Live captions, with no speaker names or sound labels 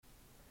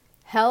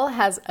Hell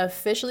has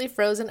officially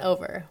frozen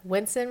over.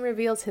 Winson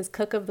reveals his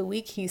cook of the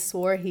week he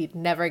swore he'd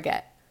never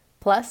get.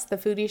 Plus, the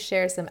foodie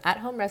shares some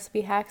at-home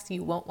recipe hacks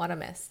you won't want to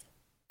miss.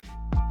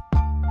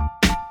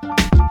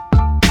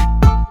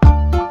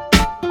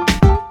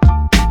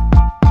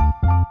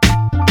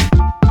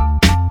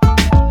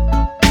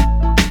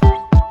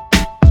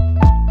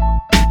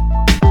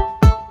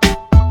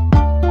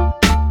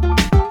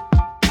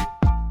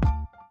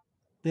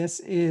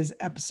 This is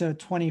episode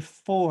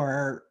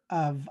 24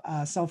 of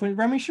Self-Win.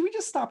 Remy, should we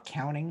just stop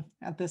counting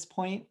at this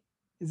point?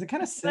 Is it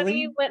kind of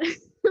silly?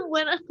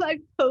 When I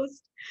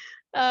post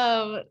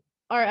our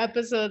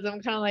episodes, I'm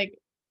kind of like,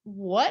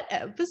 what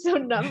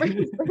episode number is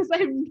this? I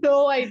have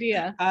no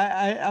idea.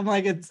 I'm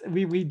like,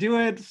 we do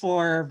it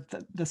for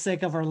the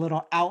sake of our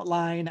little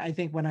outline. I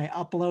think when I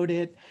upload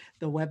it,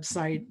 the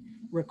website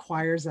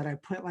requires that I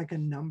put like a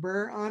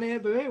number on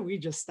it, but maybe we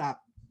just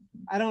stop.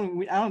 I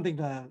don't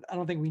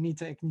think we need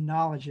to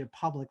acknowledge it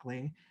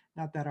publicly.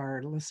 Not that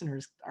our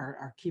listeners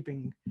are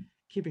keeping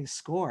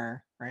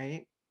score,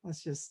 right?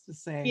 Let's just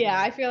say.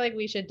 Yeah, I feel like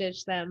we should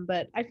ditch them,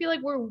 but I feel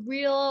like we're a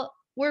real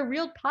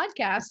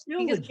podcast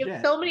because we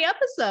have so many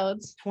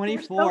episodes.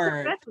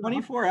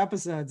 24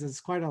 episodes is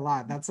quite a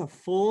lot. That's a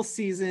full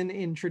season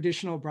in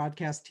traditional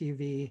broadcast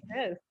TV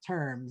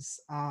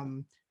terms.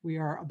 We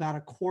are about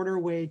a quarter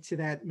way to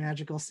that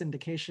magical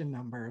syndication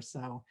number.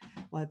 So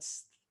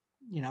let's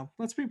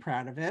be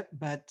proud of it.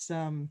 But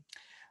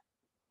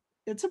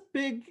it's a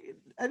big,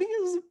 I think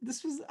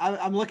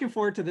I'm looking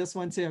forward to this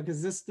one too,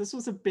 because this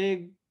was a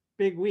big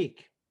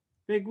week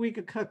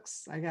of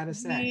cooks, I gotta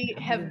say.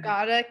 We have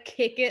gotta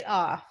kick it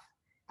off.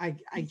 I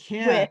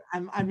can't.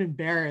 I'm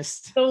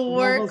embarrassed. The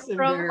work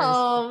from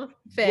home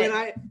fit.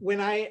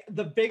 When I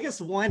the biggest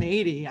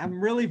 180,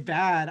 I'm really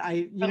bad.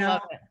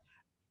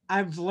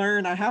 I've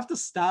learned I have to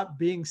stop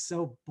being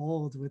so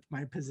bold with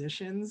my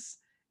positions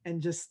and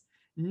just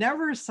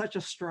never is such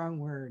a strong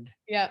word.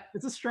 Yeah.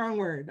 It's a strong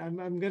word.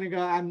 I'm gonna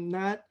go. I'm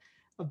not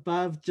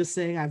above just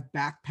saying I've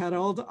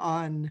backpedaled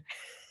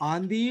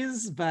on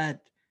these,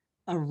 but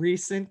a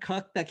recent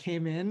cook that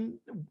came in,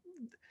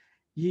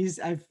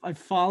 I've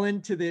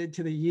fallen to the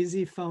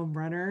Yeezy foam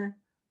runner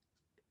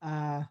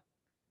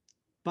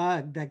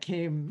bug that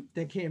came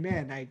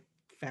in. I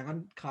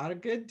caught a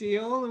good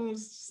deal and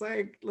was just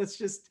like,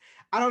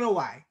 I don't know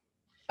why.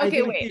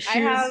 Okay, wait.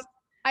 I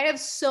have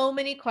so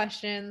many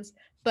questions,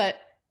 but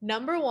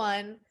number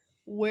one,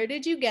 where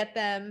did you get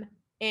them?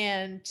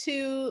 And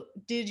two,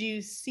 did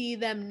you see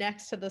them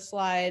next to the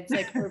slides?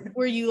 Like,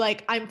 were you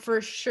like, I'm for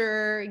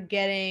sure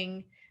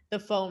getting the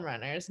foam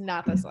runners,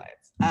 not the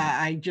slides?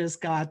 I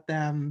just got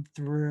them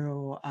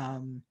through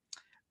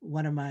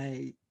one of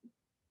my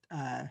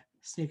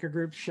sneaker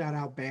groups. Shout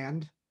out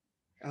Band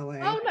LA.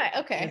 Oh, nice.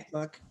 Okay.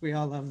 Facebook. We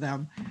all love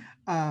them.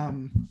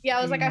 Yeah,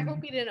 I was like, I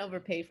hope you didn't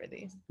overpay for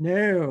these.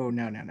 No.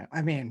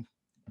 I mean,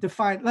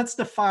 let's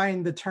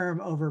define the term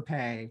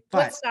overpay.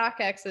 But what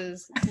StockX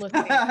is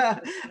looking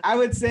I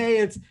would say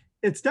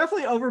it's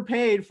definitely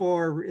overpaid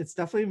for. It's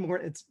definitely more.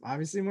 It's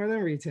obviously more than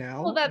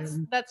retail. Well,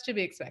 that's to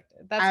be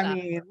expected.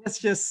 Let's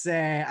just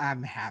say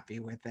I'm happy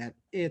with it.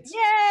 It's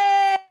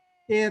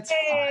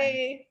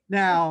fine.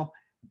 Now,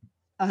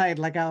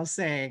 like I was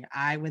saying,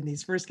 when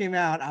these first came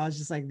out, I was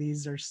just like,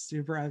 these are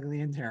super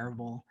ugly and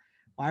terrible.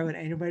 Why would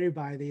anybody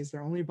buy these?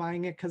 They're only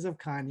buying it because of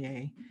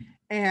Kanye.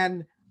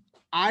 And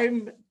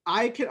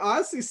I can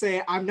honestly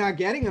say I'm not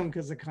getting them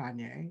because of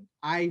Kanye.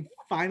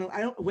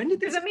 When did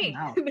this come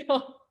out?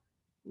 No.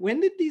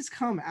 When did these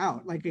come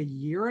out? Like a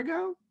year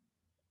ago?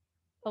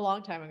 A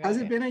long time ago. Has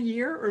it been a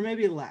year or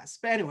maybe less?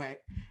 But anyway,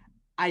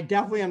 I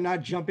definitely am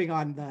not jumping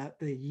on the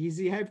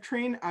Yeezy hype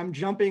train. I'm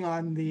jumping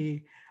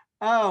on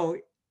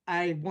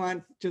I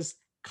want just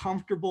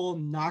comfortable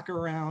knock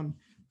around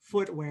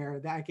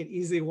footwear that I can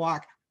easily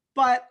walk,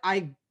 but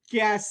I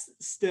guess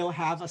still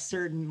have a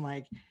certain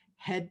like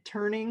head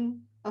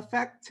turning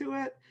effect to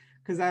it.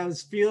 Cause I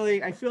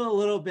feel a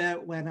little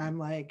bit when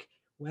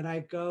I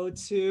go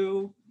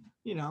to,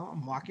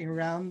 I'm walking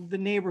around the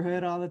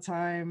neighborhood all the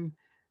time,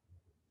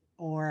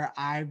 or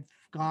I've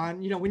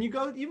gone, when you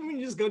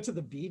just go to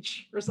the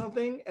beach or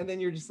something, and then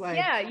you're just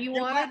like, you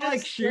want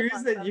like shoes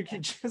that you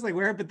can just like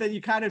wear, but then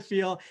you kind of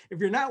feel, if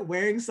you're not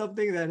wearing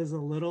something that is a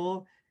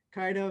little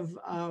kind of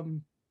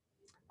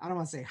I don't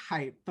want to say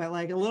hype, but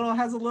like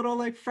has a little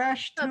like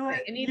fresh to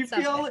it.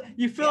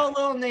 You feel a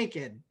little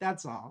naked.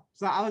 That's all.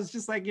 So I was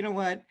just like, you know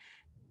what?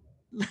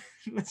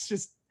 let's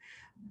just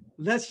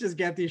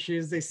get these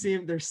shoes.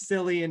 They're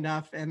silly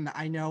enough, and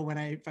I know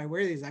if I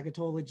wear these, I could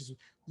totally just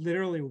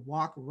literally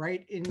walk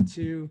right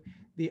into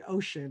the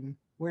ocean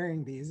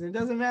wearing these. And it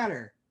doesn't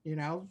matter,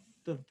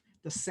 the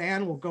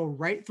sand will go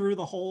right through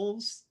the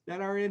holes that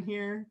are in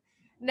here.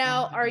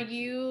 Now, are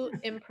you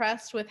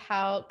impressed with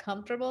how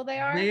comfortable they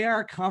are? They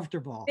are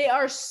comfortable. They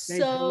are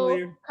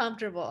so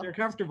comfortable. They're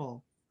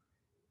comfortable.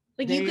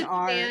 Like you could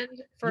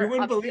stand for. You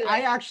wouldn't believe.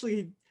 I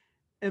actually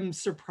am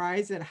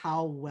surprised at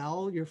how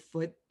well your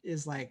foot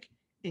is like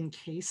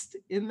encased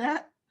in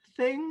that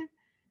thing.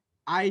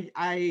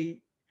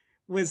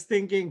 was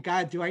thinking,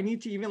 God, do I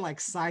need to even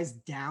like size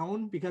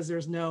down because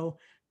there's no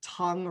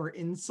tongue or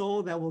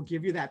insole that will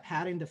give you that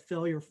padding to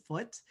fill your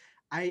foot?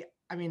 I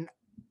mean,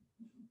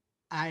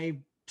 I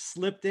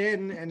slipped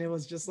in and it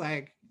was just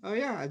like, oh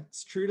yeah,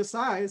 it's true to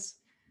size.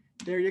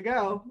 There you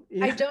go.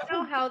 I don't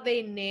know how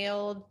they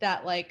nailed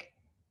that, like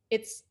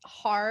it's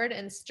hard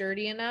and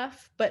sturdy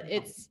enough, but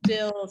it's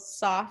still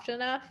soft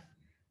enough.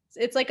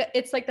 It's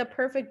like the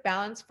perfect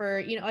balance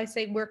for, I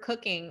say we're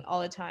cooking all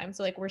the time.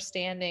 So like we're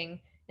standing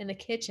in the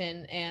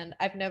kitchen and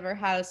I've never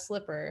had a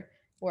slipper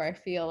where I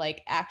feel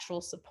like actual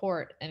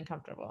support and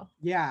comfortable.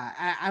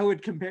 Yeah, I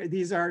would compare,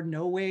 these are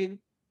no way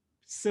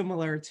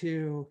similar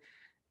to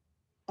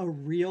a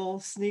real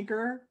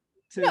sneaker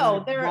to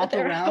No, like walk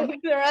around.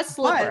 they're a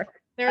slipper. But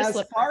They're a as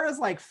slipper. far as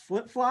like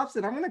flip-flops,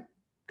 and I'm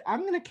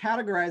gonna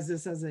categorize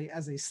this as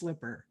a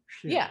slipper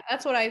shoe. Yeah,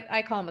 that's what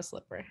I call them, a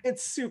slipper.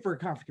 It's super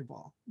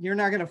comfortable. You're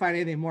not gonna find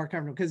anything more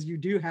comfortable because you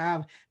do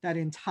have that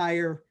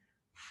entire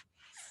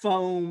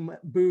foam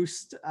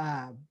boost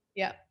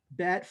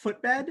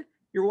footbed.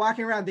 You're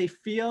walking around, they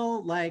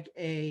feel like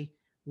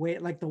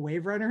like the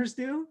wave runners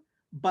do,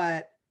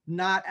 but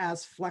not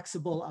as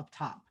flexible up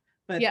top.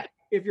 But yeah,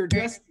 if you're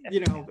just,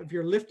 if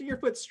you're lifting your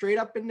foot straight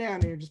up and down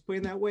and you're just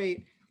putting that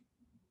weight,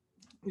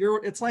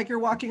 it's like you're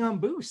walking on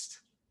boost.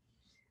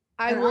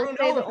 I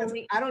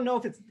don't know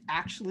if it's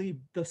actually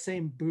the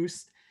same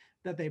boost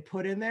that they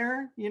put in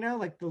there,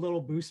 like the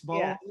little boost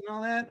balls and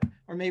all that,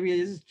 or maybe it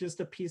is just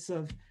a piece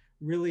of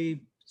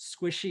really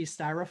squishy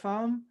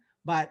styrofoam,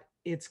 but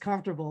it's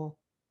comfortable.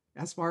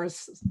 As far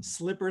as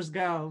slippers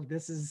go,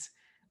 this is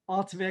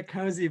ultimate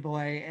cozy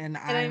boy. And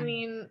I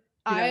mean,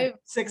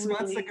 6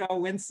 months ago,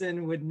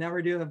 Winson would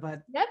never do it,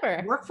 but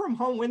never. Work from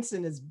home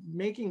Winson is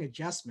making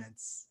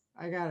adjustments.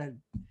 I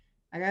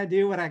gotta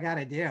do what I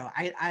gotta do.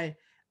 I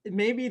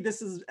maybe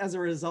this is as a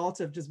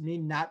result of just me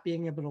not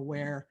being able to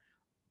wear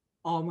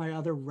all my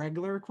other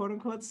regular quote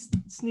unquote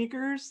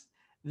sneakers,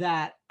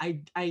 that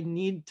I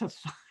needed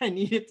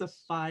to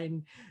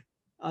find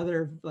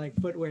other like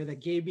footwear that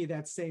gave me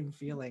that same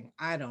feeling.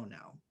 I don't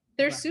know.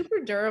 They're super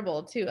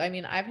durable too. I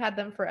mean, I've had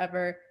them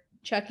forever.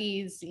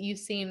 Chucky's, you've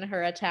seen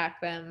her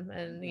attack them,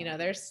 and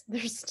they're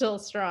still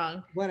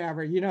strong.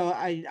 Whatever.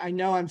 I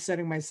know I'm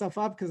setting myself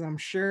up because I'm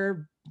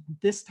sure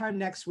this time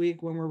next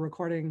week when we're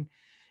recording,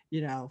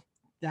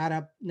 that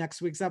up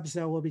next week's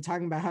episode, we'll be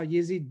talking about how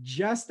Yeezy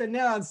just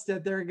announced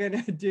that they're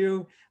gonna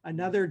do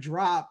another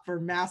drop for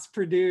mass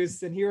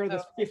produce, and here are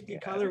the 50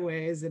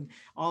 colorways, and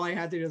all I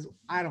had to do is,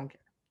 I don't care.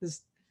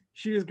 This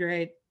shoe is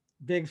great,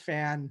 big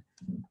fan.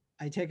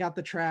 I take out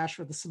the trash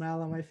with a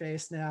smile on my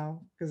face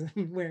now because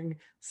I'm wearing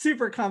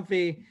super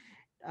comfy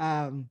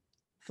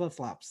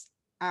flip-flops.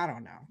 I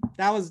don't know.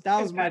 That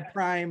was my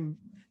prime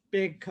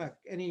big cook.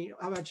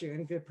 How about you?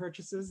 Any good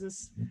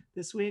purchases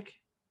this week?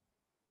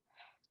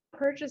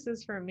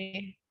 Purchases for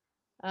me.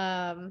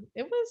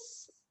 It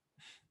was,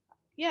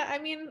 I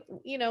mean,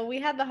 we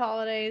had the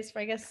holidays,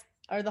 I guess,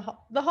 or the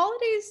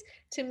holidays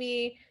to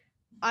me,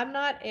 I'm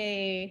not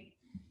a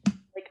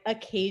like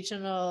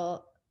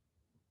occasional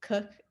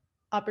cook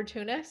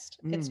opportunist.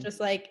 It's just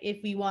like,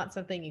 if you want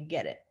something, you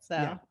get it. So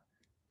yeah.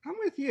 I'm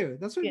with you.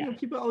 That's what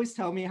people always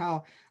tell me,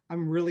 how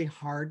I'm really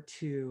hard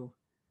to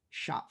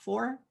shop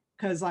for,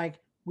 because like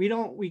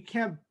we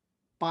can't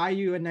buy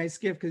you a nice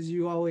gift because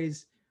you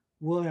always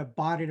would have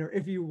bought it, or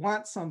if you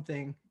want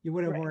something, you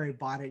would have already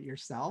bought it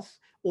yourself,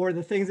 or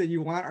the things that you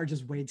want are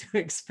just way too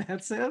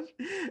expensive.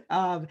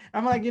 I'm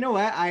like, you know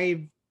what?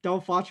 I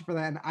don't fault you for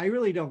that, and I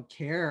really don't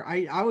care.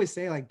 I always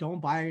say, like,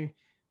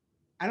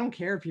 I don't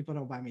care if people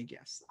don't buy me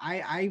gifts.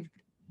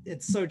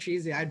 It's so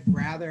cheesy. I'd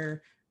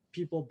rather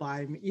people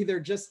buy me,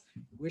 either just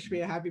wish me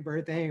a happy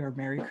birthday or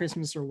Merry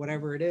Christmas or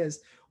whatever it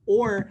is,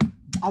 or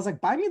I was like,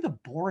 buy me the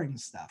boring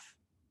stuff,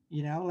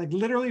 like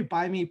literally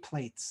buy me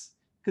plates,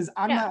 because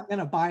I'm not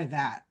gonna buy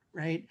that,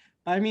 right?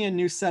 Buy me a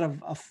new set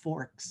of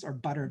forks or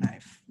butter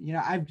knife.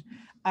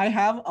 I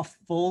have a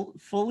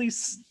fully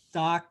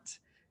stocked.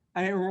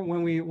 I remember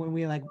when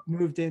we like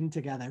moved in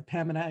together,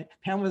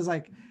 Pam was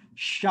like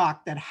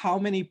shocked at how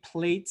many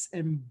plates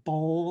and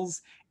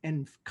bowls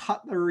and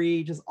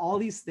cutlery, just all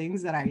these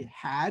things that I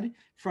had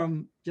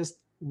from just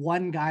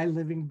one guy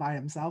living by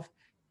himself.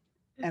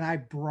 And I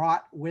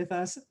brought with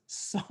us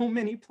so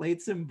many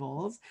plates and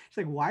bowls. She's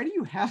like, why do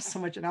you have so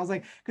much? And I was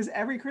like, because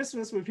every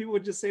Christmas when people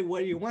would just say, what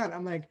do you want?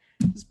 I'm like,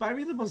 just buy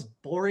me the most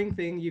boring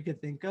thing you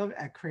could think of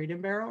at Crate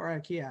and Barrel or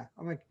IKEA.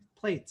 I'm like,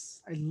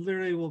 plates. I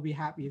literally will be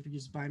happy if you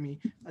just buy me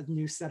a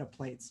new set of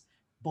plates.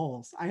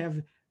 Bowls. I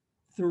have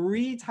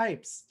three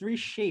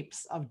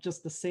shapes of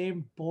just the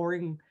same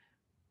boring,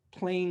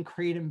 plain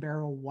Crate and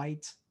Barrel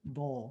white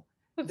bowl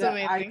that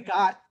amazing. I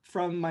got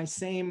from the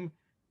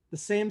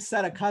same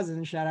set of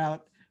cousins. Shout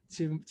out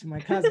to my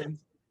cousins,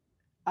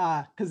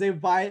 because they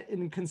buy it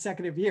in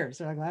consecutive years.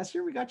 They're like, last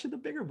year we got you the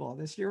bigger bowl.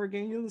 This year we're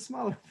getting you the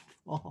smaller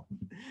bowl.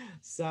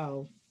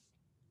 So,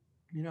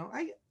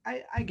 I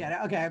get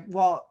it. Okay,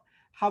 well,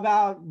 how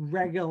about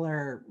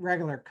regular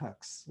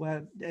cooks?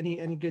 What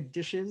any good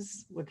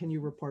dishes? What can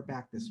you report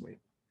back this week?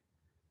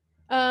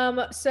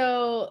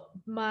 So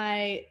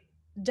my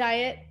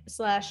diet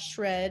slash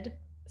shred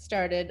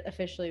started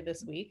officially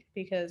this week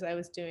because I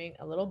was doing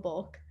a little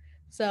bulk.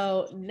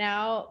 So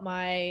now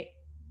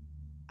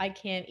I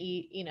can't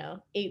eat,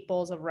 8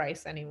 bowls of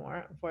rice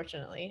anymore.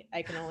 Unfortunately,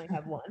 I can only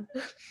have one.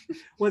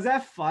 Was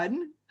that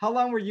fun? How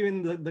long were you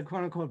in the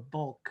quote unquote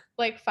bulk?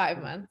 Like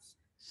 5 months.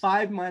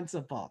 5 months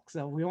of bulk.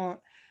 So we won't.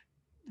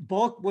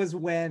 Bulk was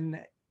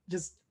when,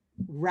 just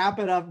wrap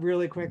it up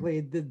really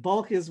quickly. The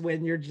bulk is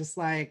when you're just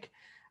like,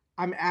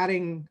 I'm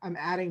adding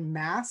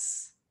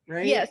mass,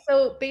 right? Yeah.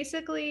 So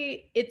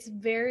basically,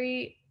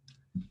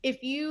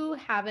 if you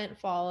haven't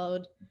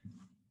followed,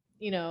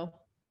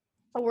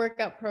 a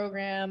workout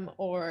program,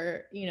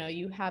 or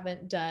you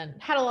haven't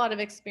had a lot of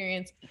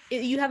experience,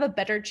 you have a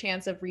better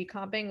chance of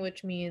recomping,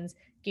 which means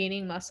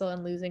gaining muscle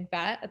and losing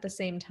fat at the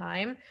same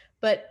time.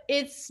 But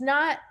it's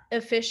not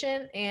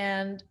efficient,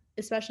 and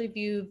especially if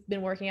you've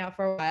been working out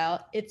for a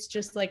while, it's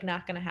just like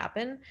not going to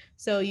happen.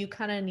 So you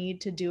kind of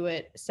need to do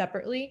it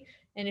separately.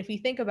 And if you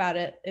think about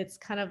it, it's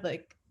kind of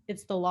like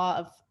it's the law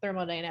of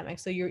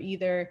thermodynamics. So you're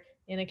either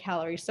in a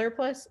calorie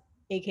surplus,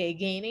 aka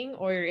gaining,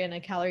 or you're in a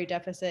calorie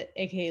deficit,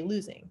 aka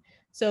losing.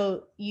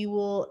 So you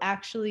will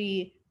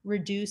actually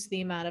reduce the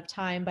amount of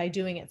time by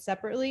doing it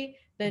separately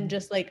than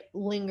just like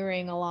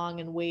lingering along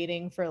and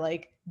waiting for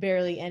like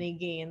barely any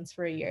gains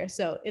for a year.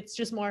 So it's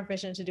just more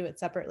efficient to do it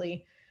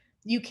separately.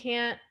 You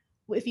can't,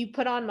 if you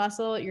put on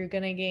muscle, you're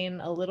going to gain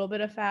a little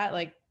bit of fat.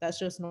 Like that's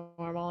just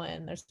normal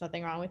and there's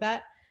nothing wrong with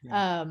that.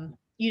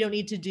 You don't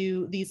need to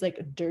do these like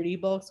dirty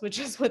bulks, which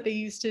is what they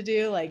used to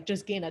do, like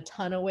just gain a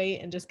ton of weight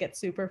and just get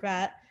super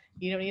fat.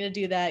 You don't need to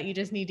do that. You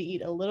just need to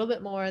eat a little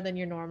bit more than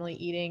you're normally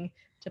eating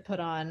to put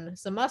on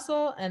some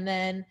muscle, and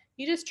then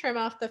you just trim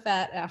off the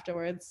fat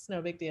afterwards.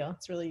 No big deal.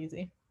 It's really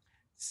easy.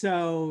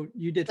 So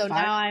you did So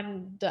now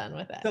I'm done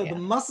with that. So yeah. the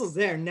muscle's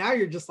there. Now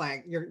you're just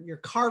like you're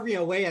carving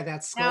away at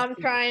that skull. Now I'm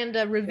trying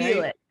to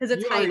reveal it because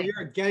it's hiding.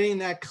 You're getting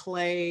that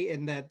clay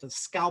and the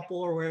scalpel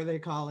or whatever they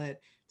call it.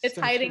 It's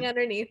hiding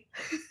underneath.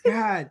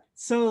 God.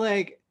 So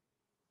like,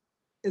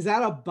 is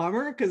that a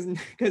bummer?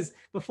 Because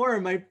before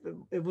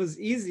it was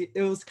easy.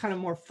 It was kind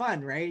of more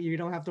fun, right? You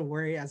don't have to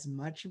worry as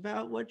much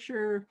about what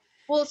you're.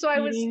 Well, so I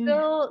was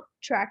still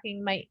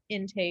tracking my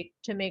intake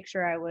to make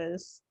sure I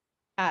was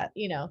at,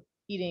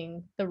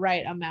 eating the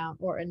right amount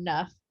or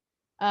enough.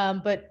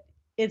 But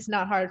it's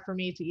not hard for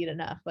me to eat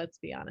enough, let's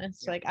be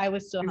honest. Like I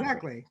was still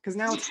exactly, because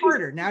now it's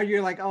harder. Now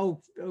you're like,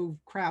 oh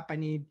crap, I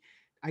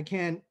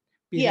can't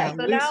be that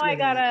so loose now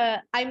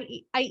I with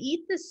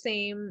eat the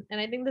same, and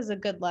I think this is a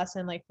good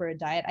lesson like for a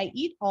diet. I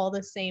eat all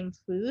the same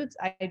foods.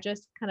 I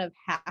just kind of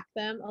hack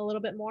them a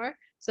little bit more.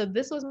 So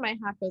this was my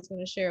hack I was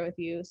going to share with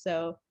you.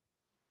 So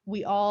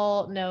we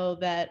all know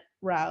that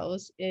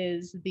Rouse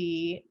is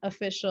the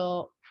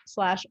official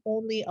slash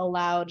only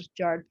allowed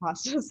jarred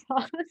pasta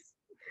sauce.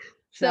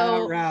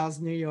 Shout out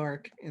Rouse, New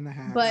York in the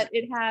house. But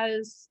it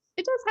does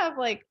have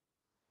like,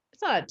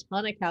 it's not a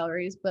ton of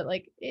calories, but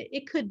like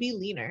it could be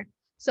leaner.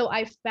 So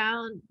I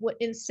found what,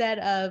 instead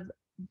of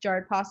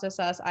jarred pasta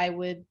sauce, I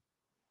would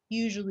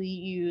usually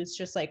use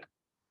just like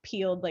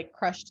peeled like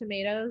crushed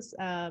tomatoes,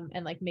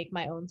 and like make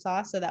my own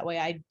sauce, so that way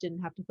I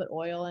didn't have to put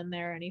oil in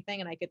there or anything,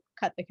 and I could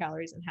cut the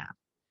calories in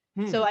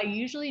half. So I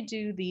usually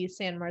do the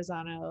San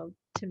Marzano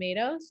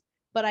tomatoes,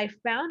 but I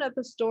found at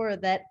the store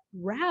that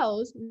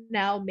Rouse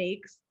now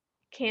makes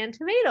canned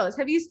tomatoes.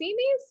 Have you seen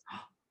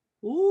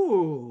these?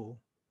 Ooh,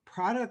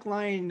 product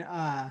line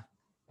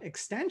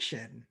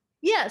extension.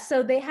 Yeah,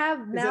 so they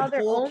have now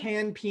their whole own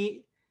canned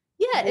peat.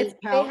 Yeah, they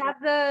have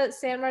the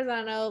San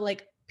Marzano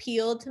like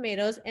peeled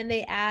tomatoes, and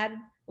they add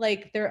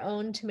like their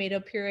own tomato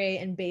puree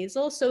and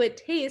basil, so it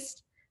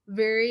tastes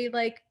very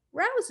like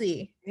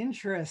Rousey.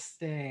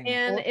 Interesting.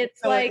 And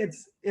it's so like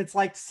it's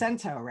like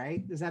Cento,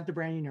 right? Is that the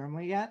brand you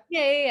normally get?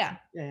 Yeah.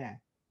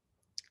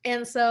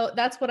 And so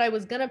that's what I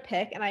was gonna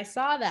pick, and I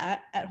saw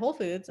that at Whole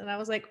Foods, and I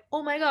was like,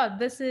 oh my god,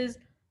 this is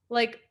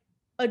like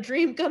a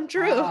dream come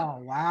true. Oh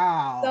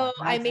wow. So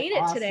I made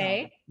it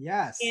today.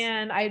 Yes.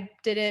 And I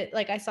did it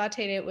like I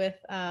sauteed it with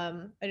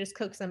I just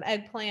cooked some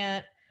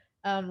eggplant,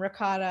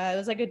 ricotta. It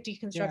was like a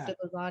deconstructed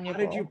lasagna bowl. How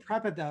did you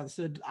prep it though?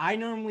 So I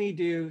normally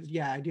do,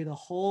 I do the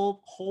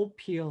whole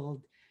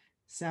peeled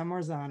San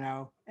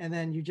Marzano, and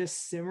then you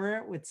just simmer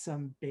it with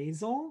some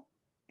basil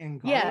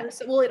and garlic. Yeah,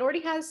 so well, it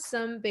already has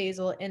some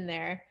basil in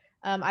there.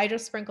 I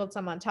just sprinkled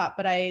some on top,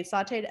 but I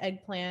sauteed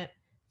eggplant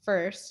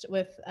first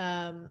with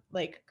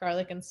like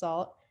garlic and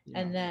salt,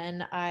 and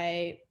then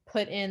I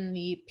put in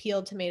the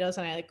peeled tomatoes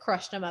and I like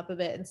crushed them up a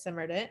bit and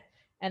simmered it,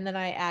 and then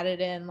I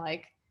added in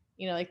like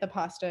like the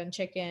pasta and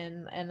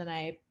chicken, and then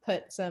I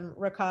put some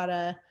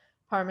ricotta,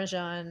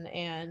 parmesan,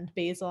 and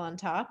basil on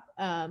top.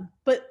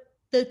 But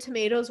the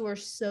tomatoes were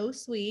so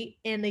sweet,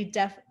 and they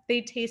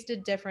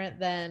tasted different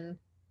than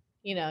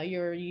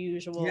your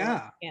usual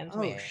canned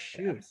tomatoes.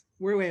 Shoot.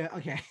 Wait,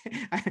 okay.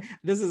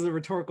 This is a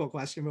rhetorical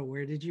question, but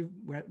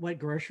what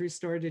grocery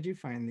store did you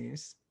find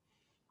these?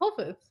 Whole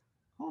Foods.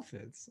 Whole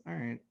Foods. All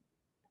right.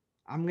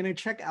 I'm gonna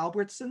check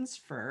Albertsons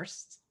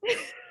first.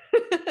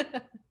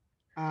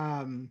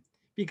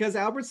 Because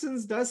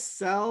Albertsons does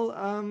sell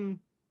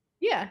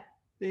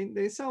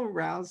They sell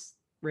Raos.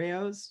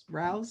 I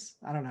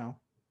don't know.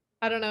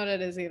 I don't know what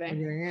it is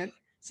either.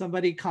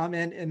 Somebody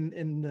comment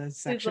in the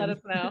section. Please let us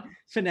know.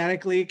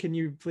 Phonetically, can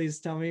you please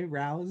tell me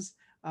Raos?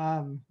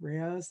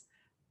 Raos.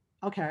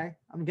 Okay,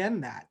 I'm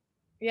getting that.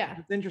 Yeah.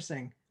 It's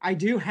interesting. I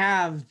do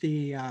have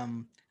the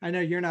I know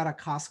you're not a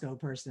Costco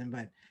person,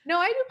 but no,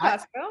 I do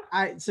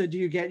Costco. So do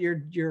you get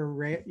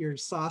your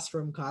sauce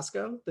from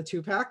Costco, the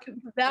 2-pack?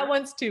 That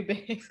one's too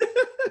big.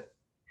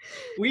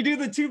 We do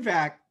the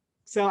 2-pack.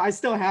 So I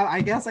still have,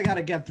 I guess I got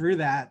to get through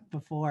that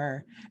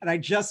before. And I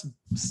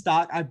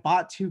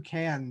bought 2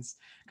 cans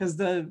because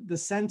the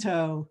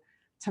Cento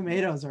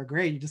tomatoes are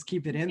great. You just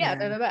keep it in there. Yeah,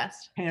 they're the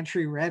best.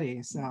 Pantry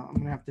ready. So I'm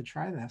going to have to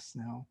try this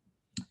now.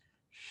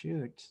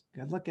 Shoot,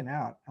 good looking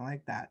out. I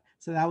like that.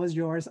 So that was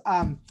yours.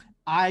 I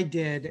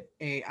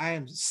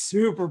am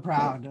super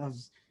proud of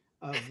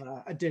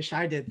a dish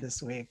I did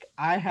this week.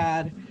 I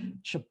had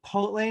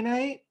Chipotle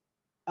night,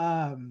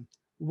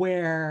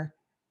 where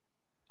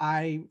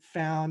I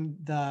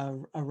found a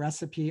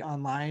recipe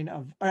online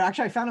or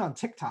actually I found it on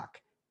TikTok.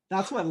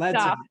 That's what led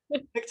to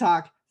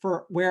TikTok,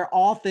 for where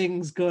all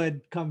things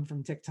good come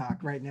from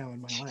TikTok right now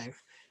in my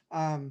life.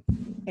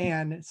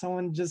 And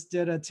someone just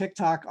did a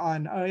TikTok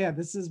on, oh yeah,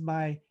 this is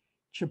my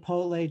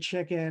Chipotle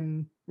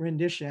chicken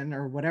rendition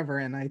or whatever,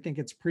 and I think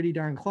it's pretty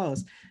darn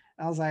close.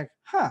 I was like,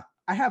 huh,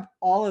 I have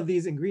all of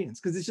these ingredients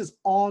because it's just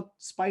all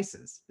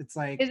spices. It's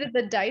like, is it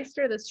the diced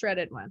or the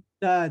shredded one?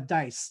 The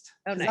diced.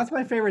 Oh, nice. That's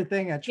my favorite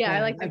thing at Chipotle.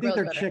 Yeah, I think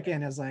their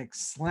chicken is like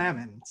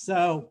slamming.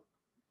 So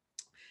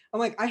I'm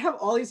like, I have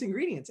all these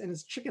ingredients and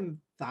it's chicken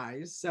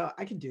thighs, so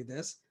I can do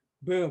this.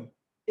 Boom.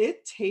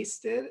 It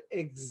tasted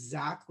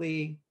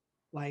exactly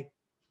like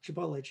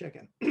Chipotle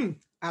chicken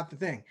at the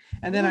thing.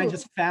 And then I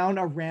just found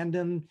a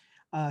random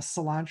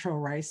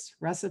cilantro rice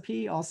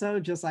recipe also,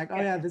 just like,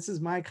 oh yeah, this is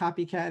my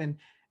copycat, and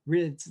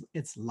really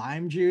it's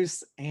lime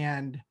juice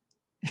and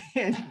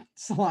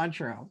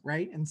cilantro,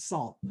 right? And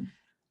salt.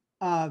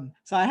 So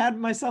I had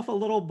myself a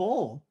little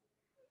bowl.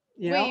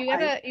 You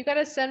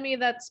gotta send me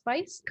that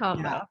spice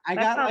combo. Yeah, I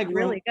got like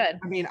really good.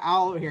 I mean,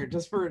 I'll here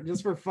just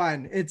for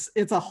fun.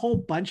 It's a whole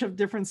bunch of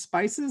different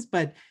spices,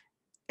 but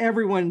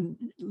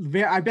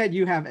I bet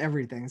you have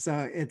everything.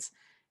 So it's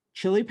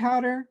chili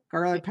powder,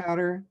 garlic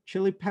powder,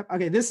 chili pepper.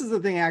 Okay, this is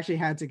the thing I actually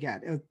had to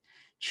get.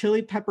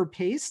 Chili pepper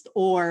paste,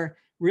 or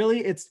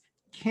really it's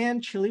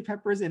canned chili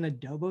peppers in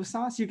adobo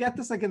sauce. You get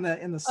this like in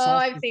the sauce. Oh,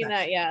 I've seen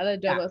that. Yeah, the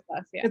adobo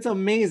sauce. Yeah, it's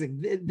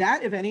amazing.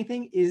 That, if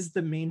anything, is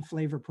the main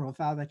flavor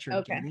profile that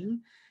you're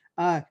getting.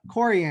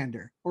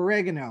 Coriander,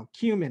 oregano,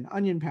 cumin,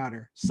 onion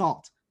powder,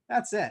 salt.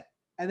 That's it.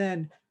 And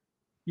then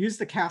use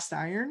the cast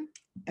iron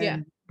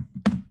and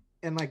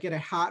like get a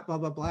hot blah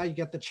blah blah. You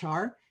get the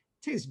char. It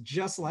tastes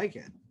just like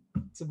it.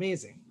 It's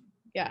amazing.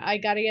 Yeah, I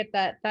gotta get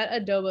that. That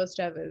adobo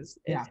stuff is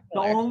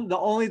the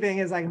only thing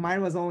is like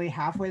mine was only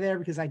halfway there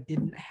because I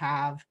didn't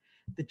have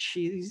the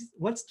cheese.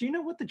 Do you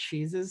know what the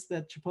cheese is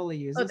that Chipotle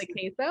uses? Oh, the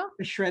queso?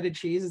 The shredded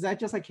cheese. Is that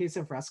just like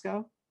queso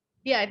fresco?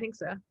 Yeah, I think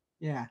so.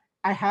 Yeah.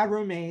 I had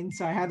romaine,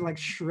 so I had like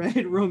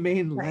shredded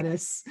romaine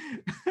lettuce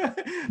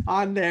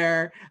on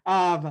there.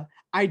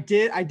 I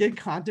did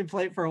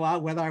contemplate for a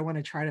while whether I want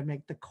to try to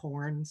make the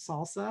corn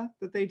salsa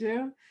that they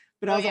do.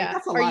 But I was like,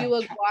 that's a lot. Are you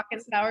a guac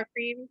and sour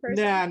cream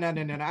person?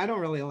 No. I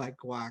don't really like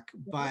guac,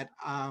 but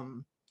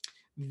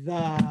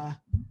the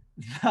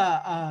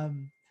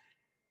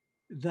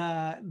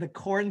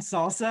corn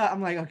salsa,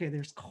 I'm like, okay,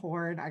 there's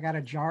corn. I got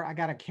a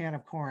can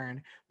of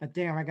corn, but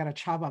damn, I gotta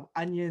chop up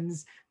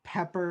onions,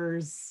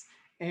 peppers,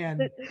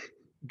 and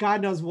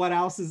God knows what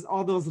else is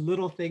all those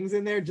little things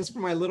in there just for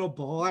my little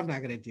bowl. I'm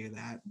not gonna do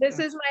that. This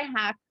is my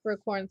hack for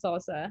corn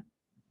salsa.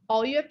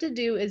 All you have to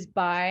do is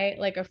buy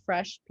like a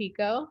fresh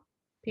pico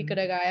de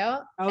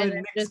gallo, and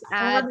then just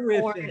add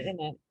corn in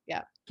it.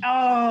 Yeah.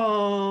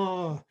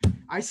 Oh,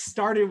 I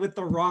started with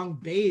the wrong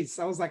base.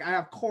 I was like, I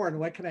have corn.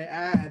 What can I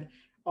add?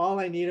 All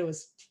I needed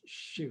was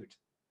shoot.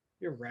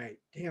 You're right.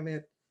 Damn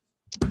it.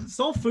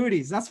 Soul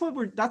foodies. That's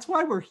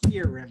why we're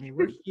here, Remy.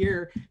 We're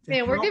here.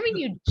 Man, we're giving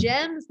you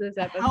gems this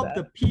episode. Help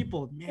the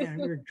people. Man,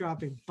 we're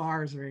dropping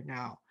bars right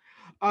now.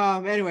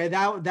 Anyway,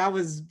 that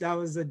was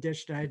a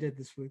dish that I did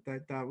this week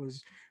that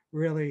was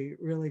really,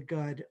 really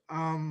good. No,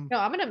 I'm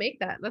gonna make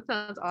that. That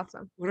sounds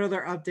awesome. What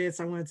other updates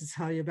I wanted to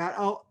tell you about?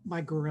 Oh, my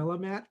Gorilla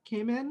Mat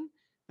came in.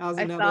 That was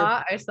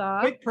I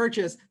saw. Quick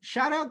purchase.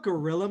 Shout out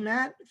Gorilla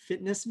Mat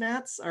fitness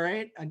mats. All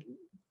right.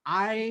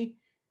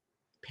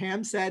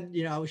 Pam said,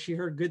 she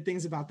heard good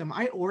things about them.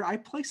 I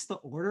placed the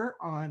order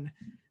on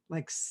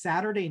like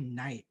Saturday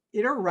night.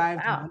 It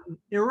arrived.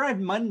 It arrived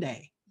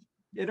Monday.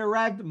 On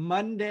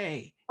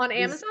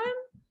Amazon?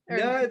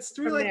 No, it's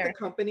through like the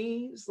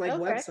company's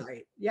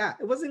website. Yeah,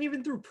 it wasn't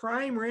even through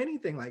Prime or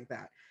anything like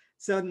that.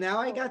 So now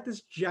I got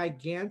this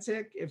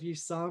gigantic. If you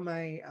saw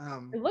my,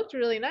 it looked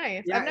really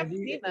nice. Yeah, I've never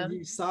seen them. If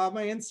you saw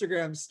my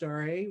Instagram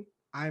story,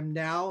 I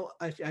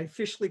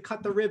officially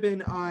cut the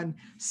ribbon on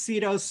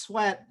Cedo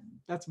Sweat.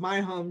 That's my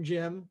home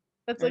gym.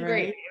 That's a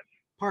great name.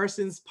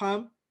 Parsons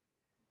Pump,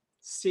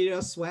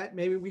 Cedo Sweat.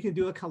 Maybe we could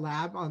do a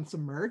collab on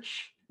some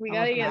merch. We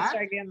gotta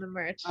start getting the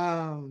merch.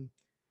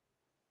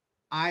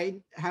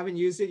 I haven't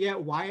used it yet.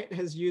 Wyatt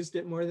has used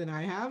it more than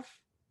I have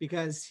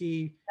because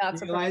he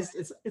realized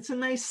it's a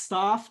nice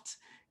soft,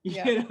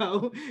 you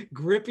know,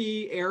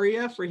 grippy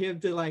area for him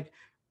to like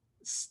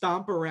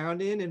stomp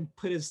around in and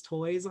put his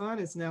toys on.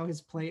 It's now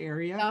his play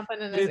area. Stomping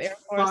in But his it's Air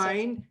Force.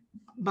 fine.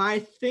 My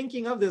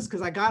thinking of this,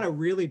 because I got a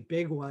really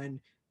big one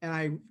and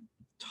I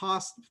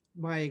tossed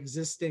my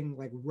existing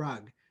like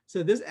rug.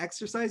 So this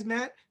exercise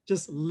mat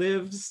just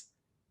lives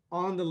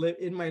on the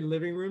in my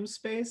living room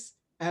space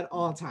at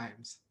all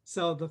times.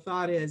 So the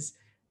thought is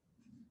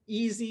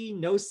easy,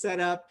 no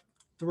setup,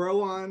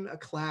 throw on a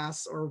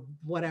class or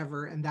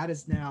whatever, and that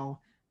is now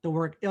the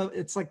work.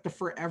 It's like the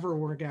forever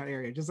workout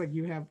area, just like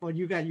you have. Well,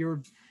 you got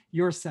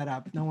your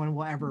setup. No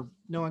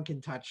one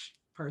can touch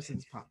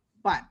person's pump.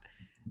 But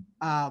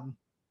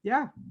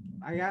yeah,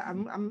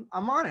 I'm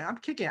on it. I'm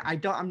kicking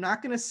it. I'm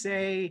not gonna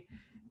say,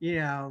 you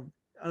know,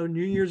 oh,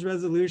 New Year's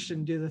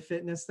resolution, do the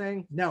fitness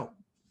thing. No,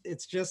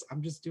 it's just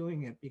I'm just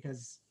doing it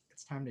because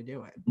it's time to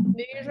do it.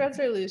 New Year's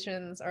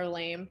resolutions are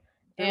lame.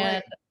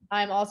 And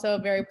I'm also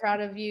very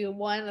proud of you.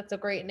 One, that's a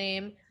great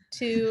name.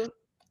 Two,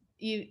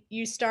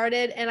 you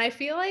started, and I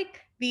feel like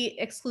the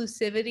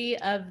exclusivity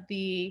of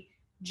the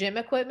gym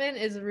equipment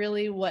is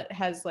really what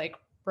has like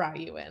brought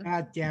you in.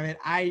 God damn it.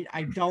 I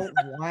don't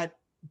want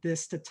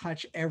this to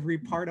touch every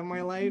part of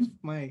my life.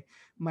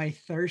 My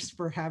thirst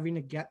for having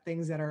to get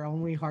things that are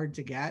only hard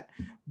to get.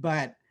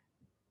 But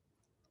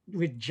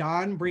with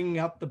John bringing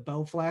up the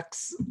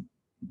Bowflex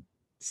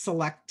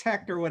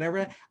Selecttech or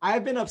whatever,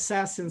 I've been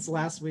obsessed since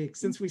last week.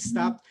 Since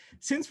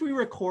we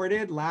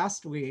recorded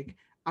last week,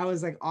 I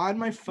was like on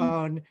my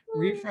phone,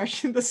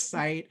 refreshing the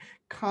site,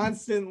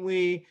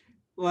 constantly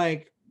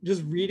like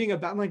just reading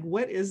about, I'm like,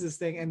 what is this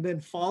thing? And then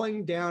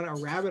falling down a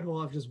rabbit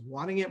hole of just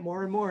wanting it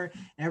more and more.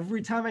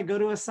 Every time I go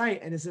to a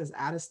site and it says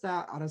out of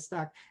stock, out of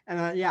stock. And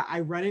I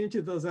run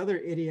into those other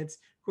idiots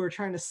who are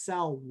trying to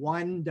sell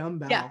one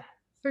dumbbell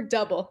for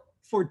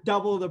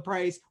double the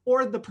price,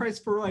 or the price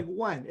for like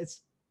one.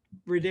 It's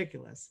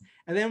ridiculous.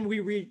 And then we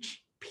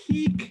reach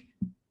peak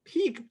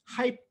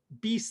hype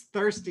beast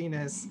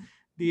thirstiness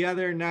the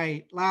other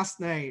night, last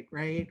night,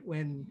 right?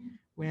 When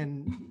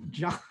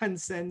John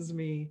sends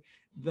me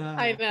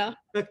the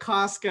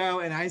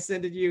Costco and I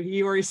send it to you.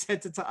 He already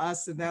sent it to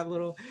us in that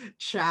little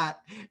chat.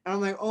 And I'm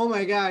like, oh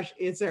my gosh,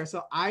 it's there.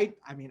 So I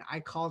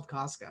called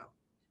Costco.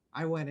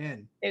 I went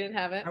in. They didn't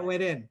have it. I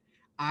went in.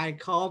 I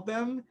called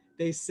them.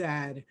 They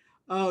said,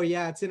 oh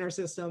yeah, it's in our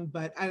system,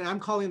 and I'm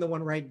calling the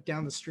one right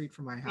down the street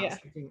from my house,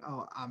 thinking,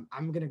 oh,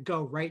 I'm gonna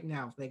go right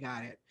now if they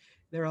got it.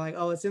 They were like,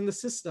 oh, it's in the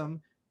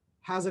system,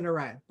 hasn't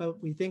arrived,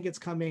 but we think it's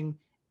coming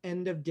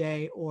end of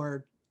day,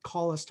 or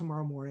call us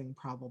tomorrow morning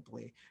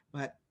probably.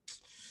 But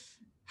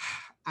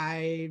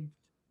I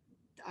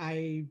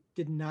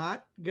did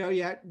not go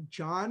yet.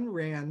 John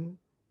ran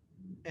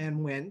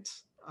and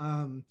went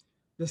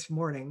this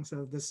morning.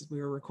 So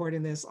we were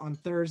recording this on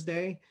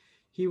Thursday.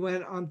 He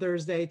went on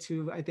Thursday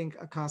to, I think,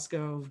 a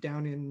Costco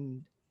down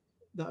in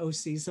the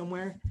OC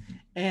somewhere.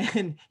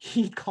 And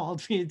he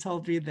called me and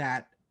told me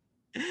that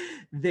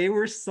they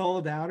were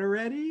sold out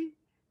already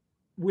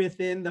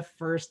within the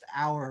first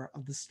hour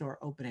of the store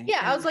opening. Yeah,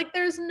 I was like,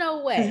 there's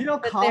no way you know,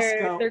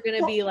 Costco, they're going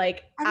to be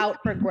like out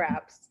for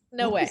grabs.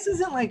 No way. This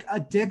isn't like a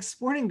Dick's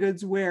Sporting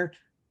Goods where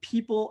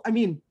people,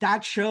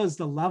 that shows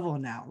the level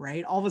now,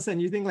 right? All of a sudden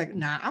you think like,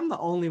 nah, I'm the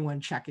only one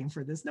checking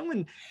for this.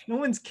 No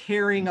one's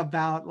caring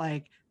about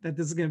like that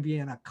this is going to be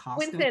in a Costco.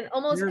 Winston,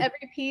 almost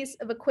every piece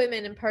of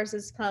equipment in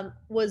Parsons Pump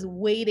was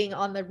waiting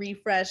on the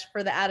refresh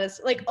for the added,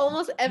 like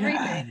almost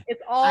everything. God,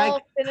 it's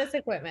all fitness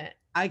equipment.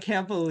 I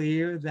can't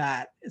believe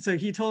that. So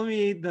he told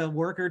me, the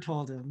worker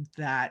told him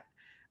that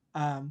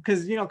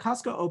because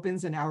Costco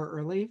opens an hour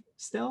early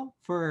still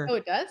for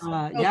it does?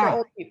 For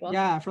old people.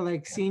 Yeah, for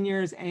like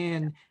seniors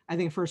and I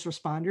think first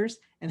responders.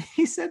 And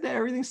he said that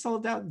everything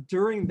sold out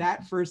during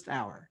that first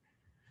hour.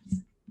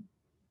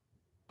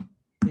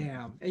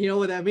 Damn. And you know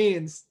what that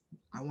means?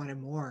 I wanted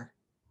more.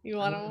 You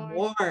wanted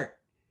more?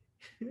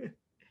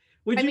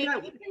 Would you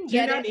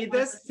not need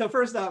this? So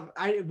first off,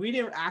 we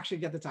didn't actually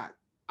get the time.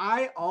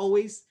 I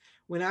always,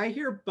 when I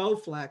hear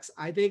Bowflex,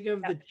 I think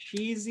of the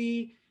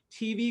cheesy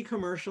TV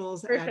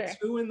commercials at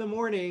 2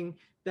 a.m.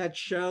 that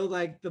show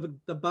like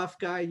the buff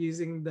guy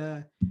using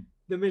the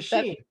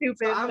machine.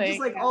 So I'm just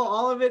like, oh,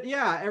 all of it.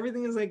 Yeah,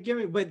 everything is like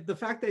giving. But the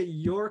fact that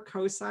you're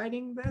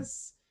co-signing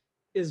this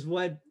is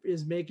what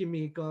is making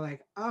me go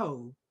like,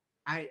 oh,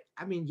 I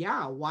mean,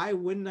 yeah, why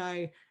wouldn't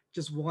I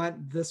just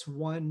want this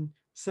one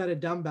set of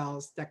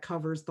dumbbells that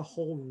covers the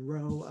whole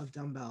row of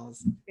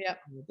dumbbells? Yeah.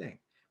 Thing.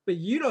 But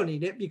you don't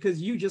need it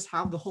because you just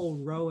have the whole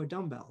row of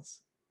dumbbells.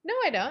 No,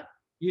 I don't.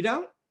 You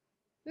don't?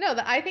 No,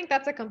 I think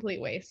that's a complete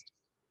waste.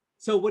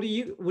 So what do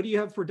you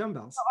have for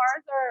dumbbells? So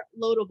ours are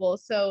loadable.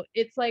 So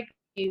it's like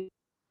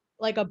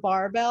a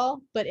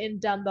barbell, but in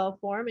dumbbell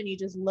form, and you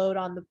just load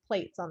on the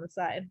plates on the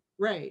side.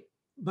 Right.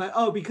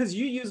 But because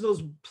you use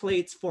those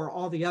plates for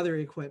all the other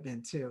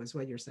equipment too, is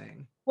what you're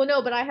saying. Well,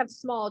 no, but I have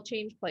small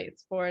change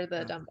plates for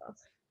the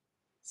dumbbells.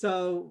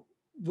 So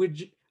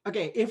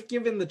if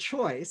given the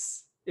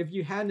choice, if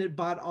you hadn't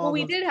bought all well,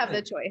 we those did have the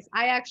plates. choice.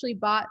 I actually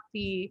bought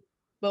the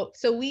boat.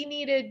 So we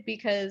needed,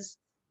 because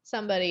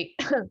somebody,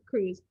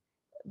 Cruz,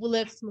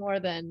 lifts more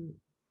than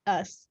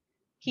us.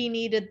 He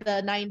needed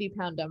the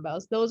 90-pound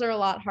dumbbells. Those are a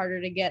lot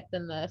harder to get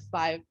than the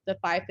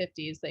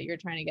 550s that you're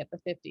trying to get the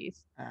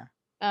 50s.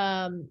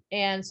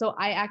 And so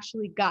I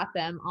actually got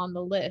them on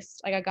the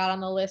list. Like I got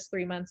on the list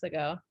 3 months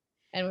ago,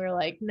 and we were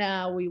like,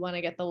 no, we want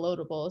to get the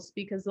loadables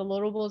because the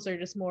loadables are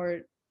just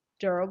more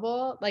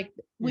durable. Like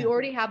we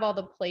already have all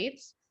the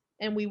plates,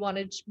 and we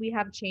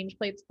have change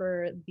plates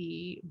for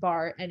the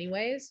bar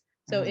anyways.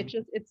 So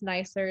it's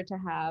nicer to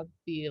have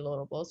the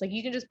loadables. Like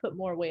you can just put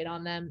more weight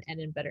on them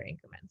and in better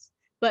increments.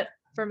 But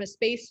from a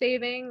space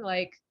saving,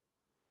 like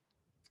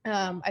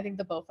I think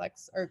the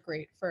Bowflex are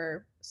great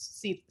for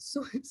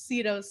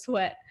Ceto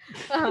sweat.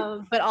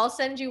 But I'll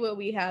send you what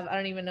we have. I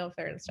don't even know if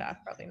they're in stock.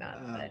 Probably not.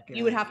 But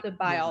you would have to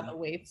buy all the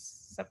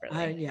weights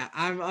separately.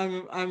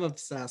 I'm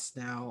obsessed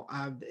now.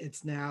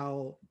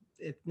 Now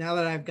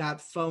that I've got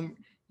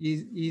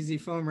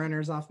Yeezy foam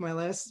runners off my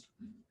list,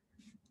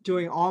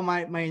 doing all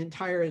my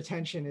entire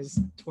attention is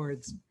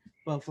towards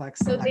Bowflex.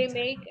 So they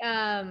make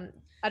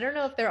I don't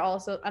know if they're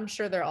also, I'm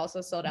sure they're also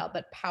sold out,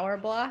 but Power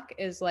Block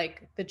is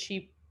like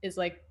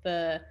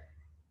they're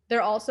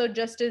also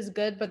just as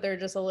good, but they're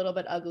just a little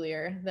bit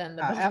uglier than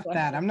the F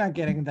that. I'm not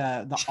getting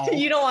the alt.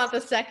 You don't want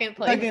the second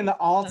place. I'm not getting the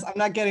alts. I'm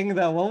not getting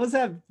the, what was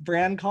that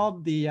brand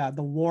called? The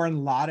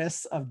Warren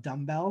Lotus of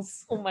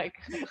dumbbells. Oh my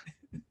God.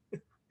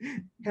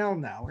 Hell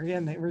no.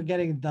 We're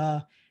getting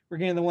the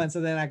one,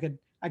 so then I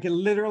could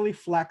literally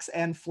flex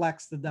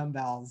the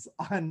dumbbells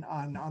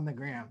on the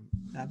gram.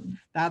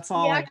 That's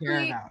all I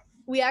care about.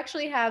 We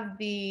actually have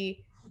the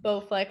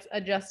Bowflex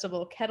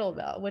adjustable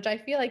kettlebell, which I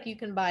feel like you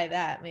can buy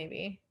that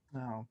maybe.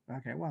 Oh,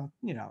 okay. Well,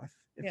 if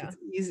it's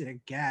easy to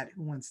get,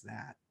 who wants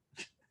that?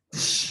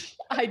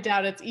 I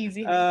doubt it's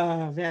easy.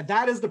 Yeah,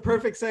 that is the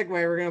perfect segue.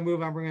 We're gonna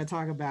move on. We're gonna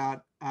talk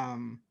about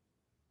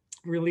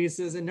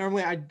releases, and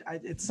normally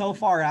it's so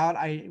far out.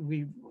 I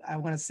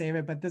want to save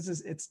it, but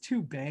it's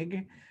too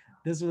big.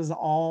 This was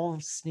all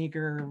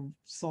sneaker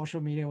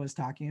social media was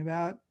talking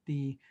about.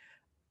 The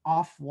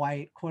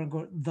off-white, quote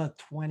unquote, the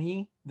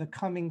 20, the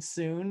coming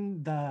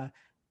soon.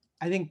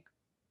 I think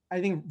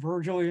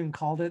Virgil even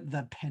called it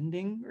the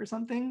pending or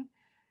something.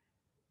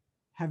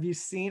 Are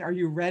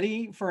you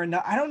ready for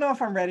another? I don't know if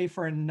I'm ready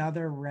for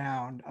another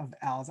round of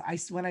L's.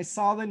 When I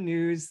saw the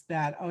news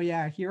that, oh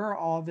yeah, here are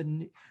all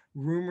the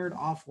rumored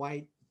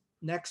off-white,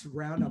 next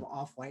round of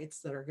off-whites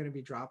that are going to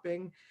be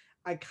dropping,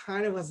 I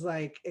kind of was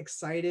like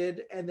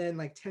excited. And then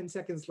like 10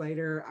 seconds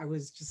later, I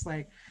was just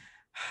like,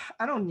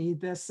 I don't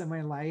need this in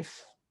my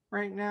life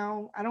right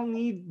now. I don't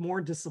need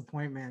more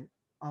disappointment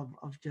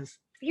of just.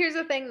 Here's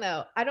the thing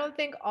though. I don't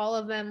think all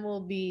of them will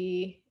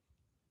be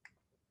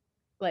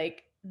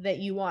like that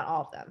you want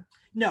all of them.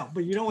 No,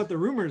 but you know what the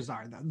rumors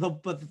are though.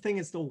 But the thing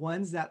is, the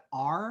ones that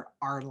are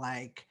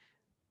like,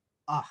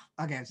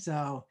 okay.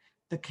 So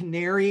the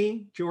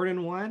Canary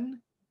Jordan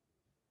 1,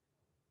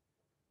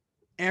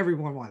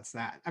 everyone wants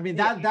that. I mean,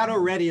 that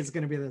already is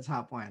going to be the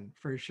top one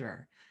for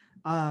sure.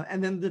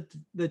 And then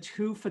the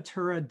 2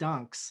 Futura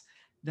dunks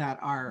that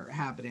are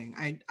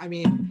happening. I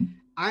mean,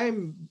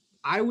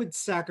 I would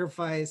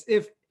sacrifice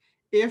if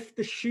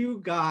the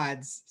shoe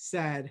gods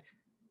said,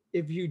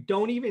 if you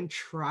don't even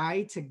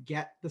try to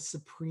get the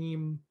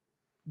Supreme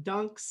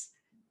dunks,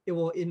 it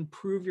will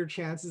improve your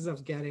chances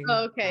of getting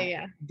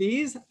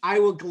these. I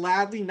will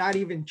gladly not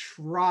even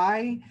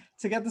try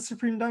to get the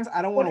Supreme dunks.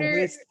 I don't want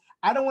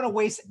to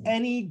waste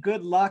any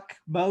good luck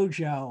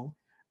mojo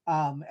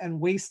and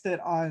waste it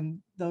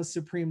on those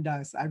Supreme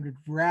dunks. I would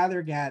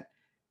rather get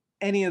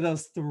any of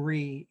these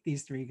three,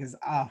 because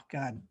oh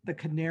god, the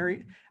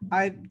Canary,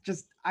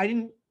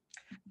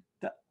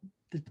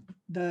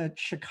 the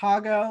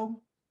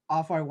Chicago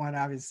off-white one,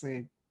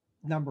 obviously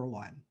number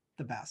one,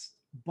 the best,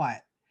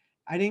 but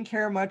I didn't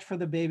care much for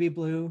the baby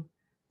blue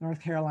North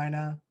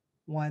Carolina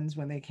ones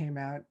when they came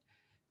out.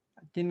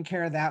 I didn't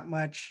care that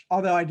much,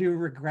 although I do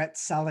regret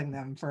selling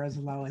them for as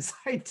low as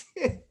I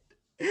did.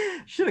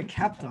 Should have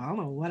kept them. I don't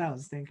know what I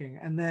was thinking.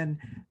 And then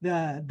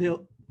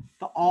the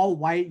all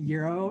white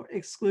Euro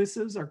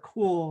exclusives are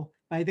cool,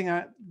 but I think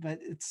but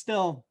it's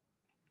still,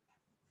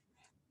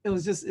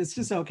 it's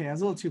just okay. I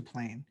was a little too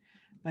plain,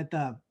 but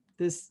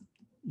this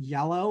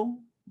yellow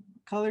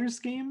color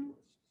scheme,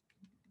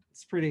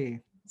 it's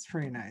pretty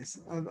nice.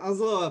 I was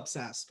a little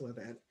obsessed with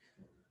it.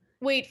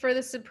 Wait, for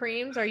the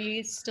Supremes, are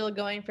you still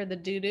going for the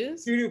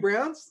doo-doos? Doo-doo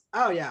browns?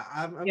 Oh yeah,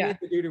 I'm getting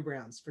the doo-doo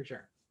browns for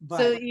sure. But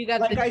so you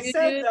got like the I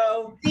said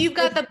though, you've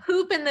got the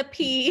poop and the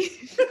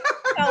pee.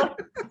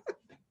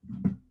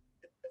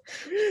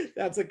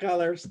 That's a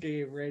color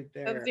scheme right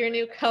there. That's your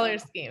new color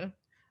scheme.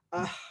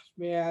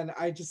 Man,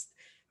 do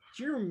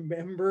you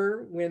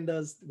remember when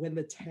the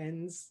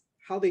 10s,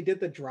 how they did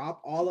the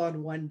drop all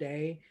on one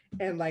day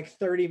and like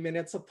 30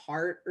 minutes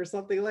apart or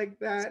something like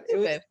that?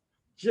 Stupid. It was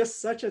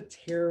just such a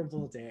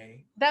terrible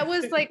day. That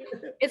was like,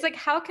 it's like,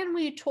 how can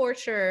we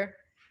torture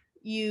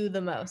you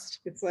the most?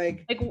 It's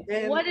like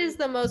what is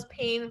the most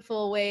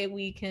painful way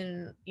we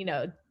can,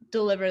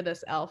 deliver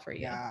this L for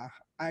you? Yeah.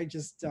 I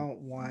just don't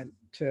want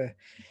to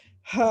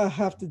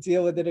have to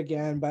deal with it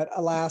again. But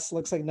alas,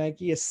 looks like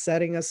Nike is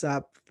setting us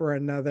up for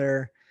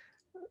another,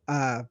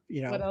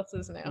 What else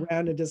is new?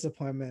 round of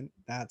disappointment.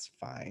 That's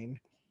fine.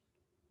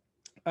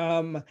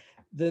 Um,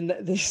 then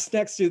this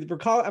next dude,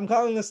 I'm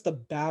calling this the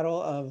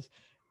battle of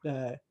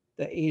the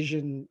the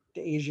Asian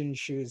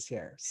shoes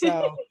here.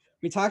 So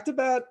we talked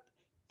about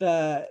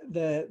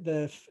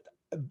the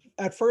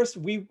at first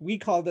we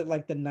called it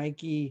like the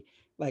Nike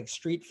like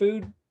street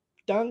food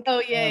dunk,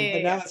 Oh yeah,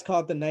 but now yeah. it's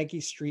called the Nike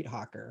Street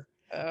Hawker.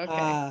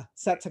 Okay.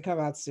 Set to come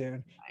out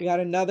soon. We got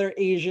another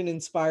Asian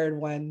inspired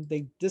one.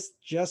 They just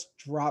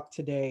dropped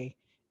today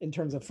in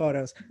terms of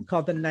photos,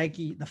 called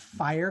the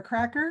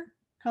Firecracker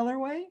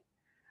colorway.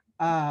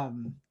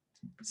 Um,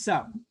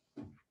 so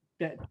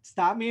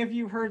stop me if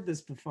you've heard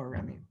this before,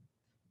 Remy.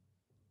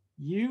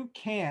 You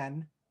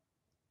can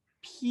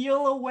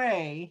peel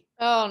away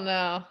from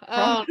the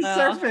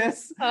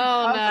surface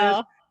Oh of this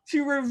no.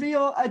 to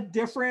reveal a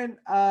different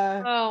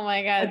Oh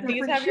my god.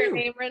 These have your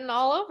name written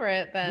all over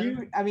it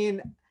then. I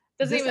mean,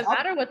 doesn't even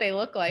matter what they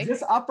look like.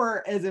 This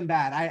upper isn't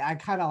bad. I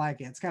kind of like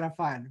it. It's kind of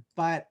fun.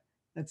 But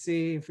let's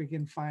see if we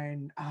can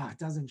find, it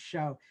doesn't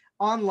show.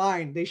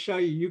 Online, they show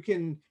you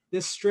can,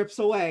 this strips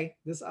away,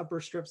 this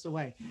upper strips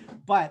away.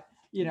 But,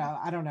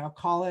 I don't know,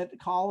 call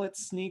it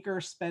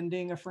sneaker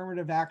spending,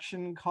 affirmative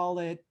action, call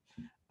it,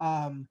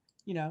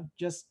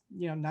 just,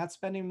 not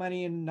spending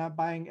money and not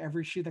buying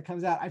every shoe that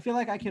comes out. I feel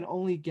like I can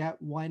only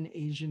get one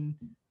Asian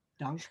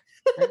dunk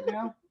right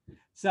now.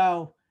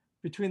 So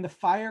between the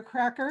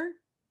Firecracker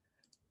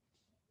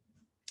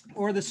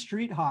or the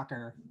Street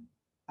Hawker,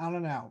 I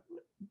don't know.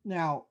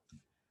 Now,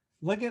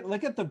 look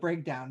at the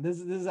breakdown.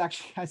 This is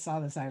actually, I saw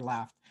this, I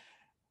laughed.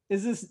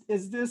 Is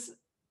this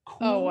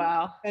cool? Oh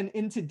wow. And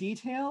into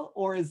detail,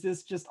 or is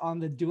this just on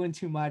the doing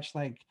too much?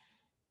 Like,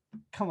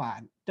 come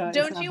on. Don't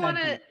you want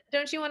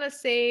to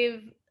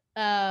save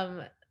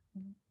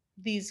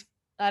these,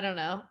 I don't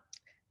know,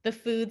 the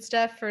food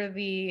stuff for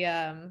the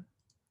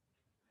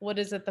what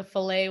is it, the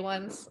fillet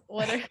ones?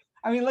 What are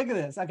I mean, look at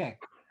this. Okay.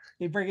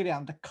 They break it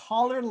down. The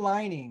collar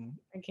lining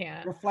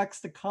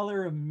reflects the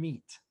color of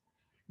meat.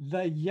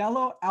 The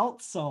yellow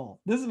outsole,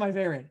 this is my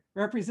favorite,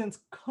 represents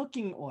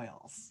cooking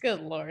oils.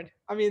 Good Lord.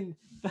 I mean,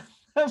 the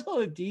level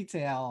of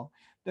detail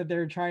that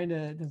they're trying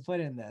to put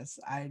in this,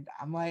 I'm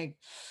like,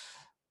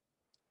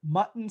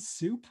 mutton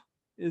soup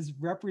is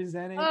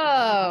representing.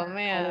 Oh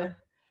man.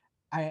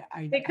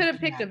 They could have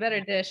picked a better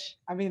dish.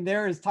 I mean,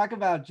 there is talk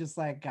about just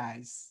like,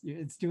 guys,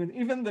 it's doing,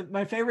 even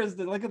my favorite is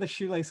look at the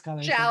shoelace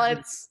color.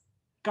 Shallots.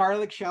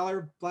 Garlic,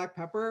 shallot, black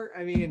pepper.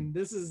 I mean,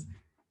 this is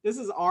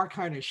our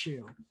kind of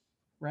shoe,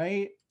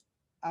 right?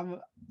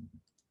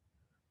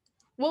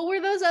 What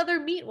were those other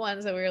meat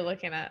ones that we were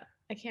looking at?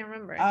 I can't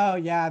remember. Oh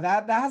yeah,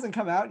 that hasn't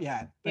come out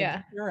yet.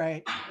 Yeah, you're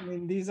right. I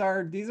mean, these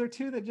are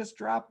two that just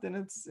dropped, and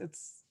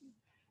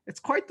it's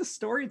quite the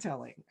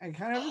storytelling.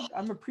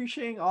 I'm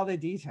appreciating all the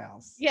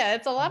details. Yeah,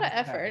 it's a lot of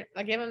effort.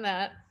 I'll give him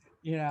that.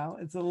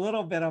 It's a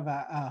little bit of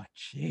a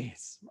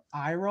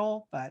eye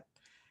roll, but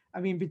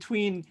I mean,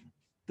 between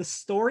the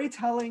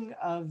storytelling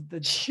of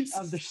the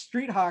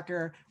Street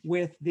Hawker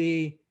with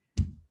the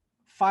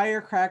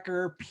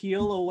Firecracker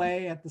peel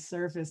away at the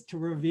surface to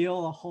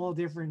reveal a whole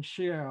different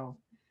shoe,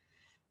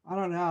 I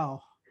don't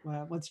know.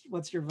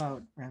 What's your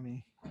vote,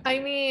 Remy? I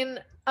mean,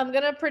 I'm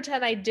gonna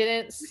pretend I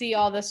didn't see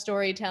all the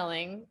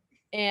storytelling,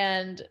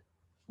 and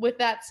with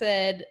that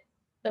said,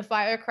 the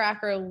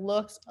Firecracker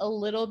looks a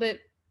little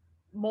bit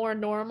more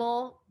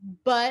normal,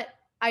 but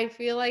I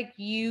feel like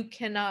you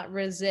cannot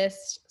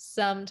resist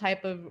some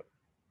type of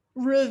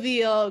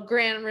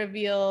grand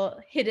reveal,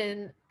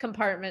 hidden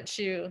compartment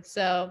shoe.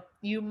 So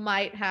you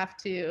might have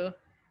to,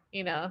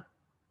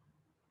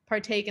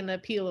 partake in the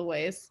peel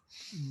aways.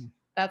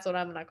 That's what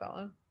I'm gonna call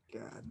them.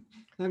 God,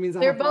 that means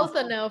they're both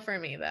a no for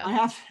me,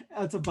 though.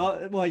 It's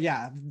about, well,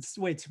 yeah, it's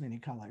way too many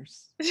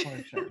colors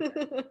for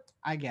sure.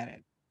 I get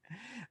it.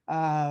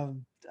 Oh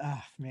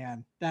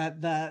man,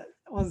 that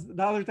was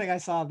the other thing I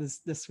saw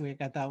this week.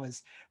 I thought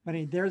was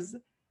funny.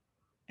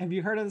 Have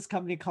you heard of this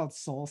company called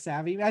Soul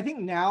Savvy? I think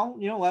now,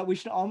 you know what, we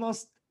should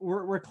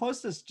we're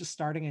close to just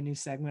starting a new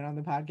segment on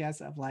the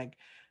podcast of like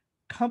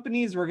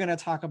companies we're going to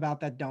talk about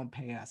that don't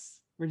pay us.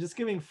 We're just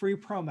giving free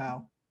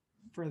promo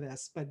for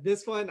this. But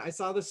this one, I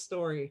saw this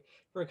story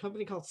for a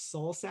company called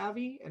Soul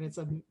Savvy, and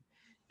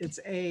it's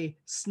a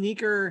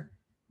sneaker,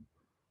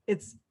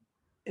 it's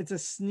a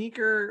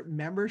sneaker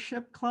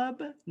membership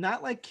club,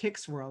 not like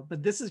Kicks World,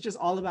 but this is just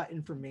all about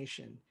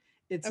information.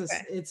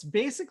 It's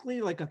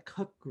basically like a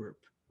cook group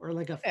or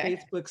like a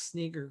Facebook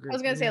sneaker group. I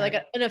was going to say like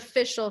an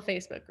official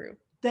Facebook group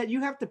that you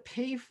have to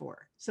pay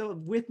for. So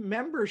with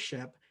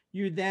membership,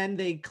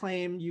 they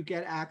claim you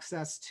get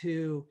access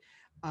to,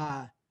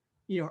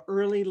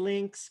 early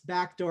links,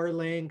 backdoor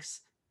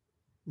links,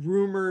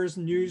 rumors,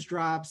 news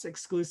drops,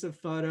 exclusive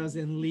photos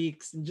and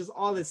leaks, and just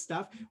all this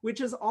stuff,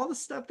 which is all the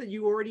stuff that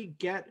you already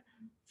get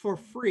for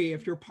free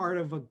if you're part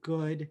of a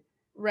good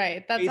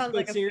that Facebook sounds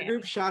like sneaker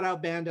group. Shout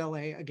out Band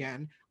LA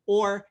again.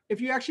 Or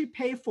if you actually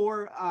pay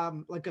for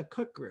like a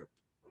cook group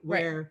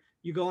where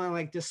you go on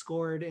like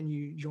Discord and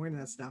you join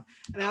that stuff.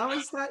 And I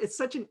always thought it's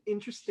such an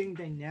interesting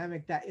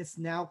dynamic that it's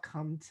now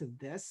come to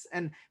this.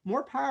 And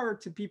more power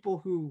to people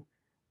who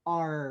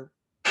are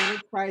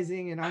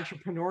enterprising and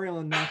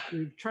entrepreneurial enough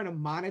to try to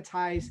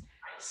monetize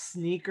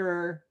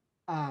sneaker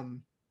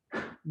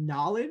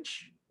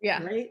knowledge,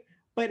 Yeah. right?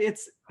 But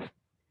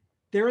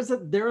there is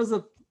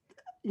a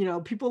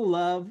people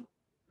love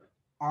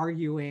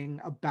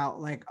arguing about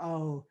like,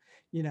 oh,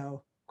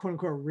 quote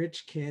unquote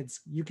rich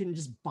kids, you can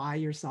just buy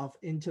yourself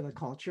into the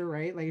culture,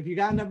 right? Like if you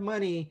got enough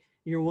money,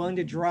 you're willing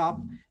to drop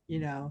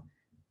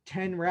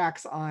 10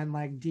 racks on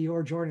like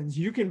Dior Jordans,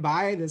 you can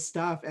buy this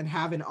stuff and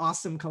have an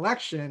awesome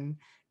collection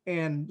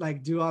and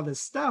like do all this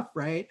stuff,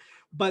 right?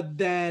 But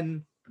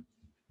then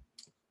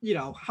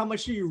how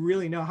much do you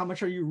really know? How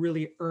much are you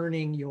really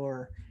earning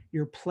your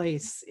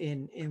place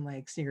in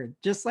like sneaker?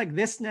 Just like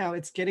this now,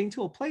 it's getting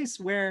to a place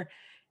where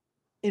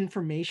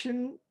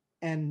information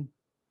and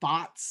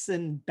bots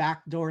and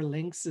backdoor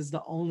links is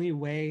the only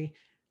way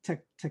to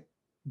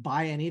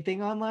buy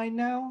anything online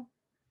now.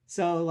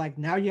 So like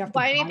now you have to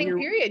buy anything,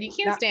 period. You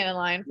can't stand in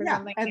line for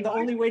something and anymore. the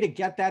only way to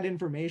get that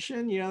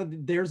information,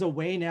 there's a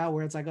way now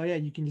where it's like, oh yeah,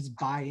 you can just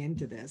buy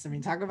into this. I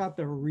mean, talk about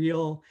the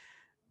real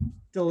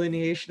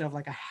delineation of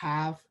like a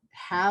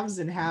haves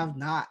and have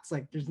nots.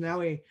 Like there's now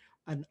there's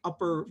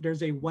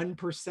a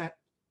 1%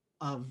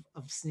 of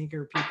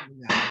sneaker people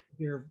now.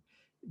 You're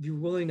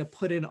willing to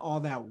put in all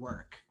that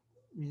work.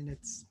 I mean,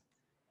 it's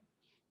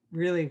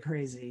really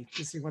crazy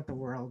to see what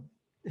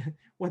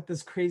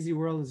this crazy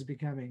world is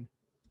becoming.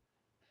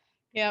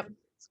 Yep,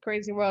 it's a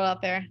crazy world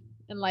out there,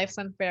 and life's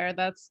unfair.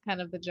 That's kind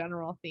of the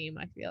general theme,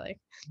 I feel like.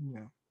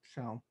 Yeah.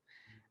 So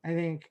I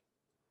think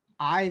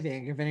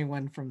if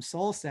anyone from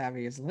Soul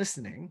Savvy is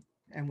listening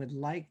and would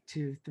like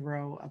to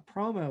throw a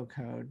promo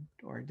code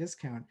or a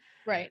discount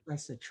right for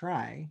us to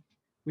try,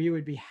 we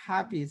would be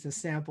happy to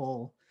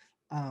sample.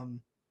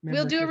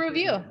 We'll do a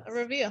review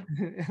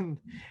and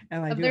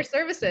like of their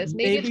services.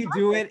 Maybe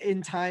do it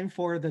in time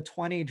for the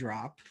 20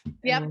 drop.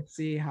 Yeah, we'll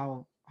see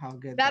how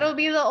good that'll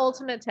be the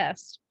ultimate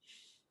test.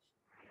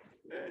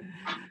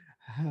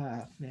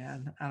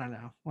 Man, I don't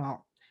know.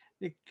 Well,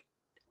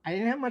 I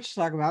didn't have much to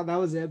talk about. That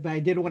was it. But I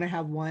did want to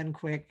have one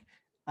quick,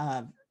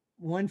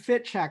 one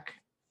fit check,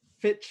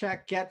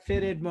 get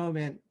fitted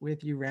moment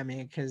with you,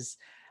 Remy, because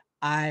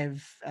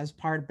as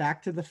part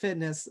back to the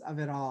fitness of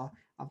it all,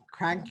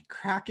 I'm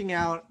cracking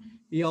out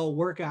the old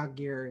workout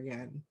gear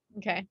again.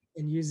 Okay.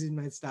 And using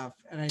my stuff,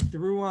 and I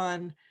threw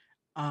on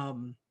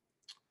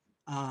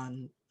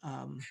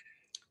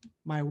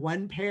my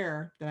one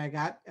pair that I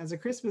got as a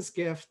Christmas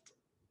gift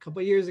a couple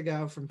years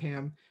ago from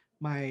Pam.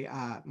 My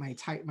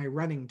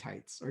running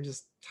tights, or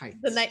just tights.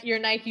 Your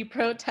Nike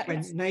Pro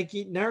tights.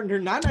 Nike, no, they're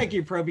not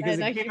Nike Pro because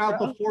it came out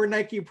before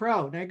Nike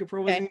Pro. Nike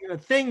Pro wasn't even a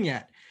thing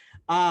yet.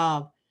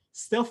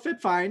 Still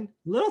fit fine,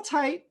 little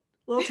tight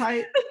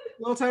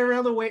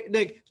around the waist.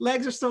 Like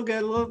legs are still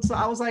good. So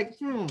I was like,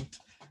 do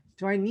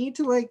I need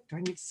to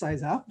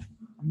size up?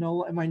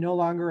 Am I no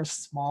longer a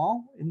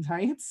small in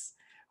tights?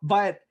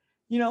 But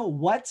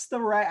what's the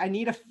right? I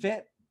need a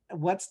fit.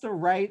 What's the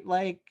right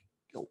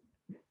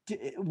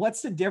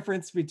what's the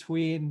difference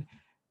between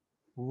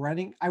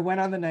running? I went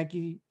on the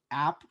Nike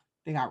app.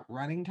 They got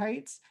running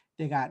tights.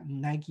 They got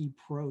Nike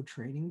Pro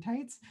training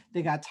tights.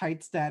 They got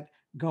tights that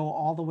go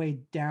all the way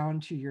down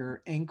to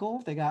your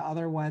ankle. They got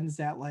other ones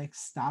that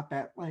stop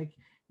at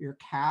your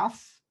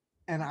calf.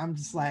 And I'm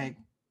just like,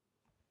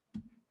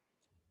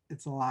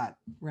 it's a lot.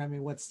 Remy,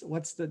 what's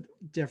the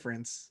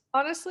difference?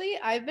 Honestly,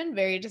 I've been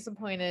very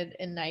disappointed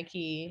in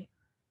Nike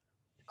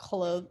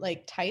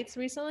tights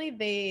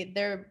recently.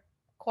 Their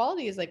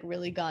quality is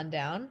really gone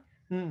down.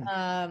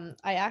 I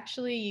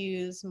actually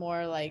use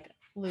more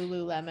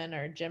Lululemon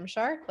or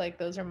Gymshark.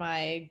 Those are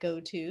my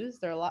go-tos.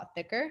 They're a lot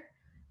thicker.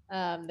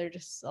 They're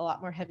just a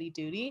lot more heavy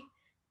duty.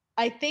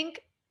 I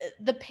think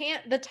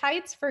the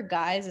tights for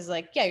guys is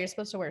you're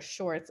supposed to wear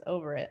shorts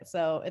over it.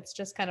 So it's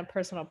just kind of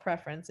personal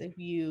preference if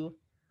you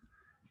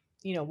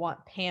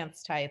want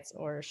pants tights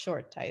or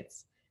short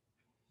tights.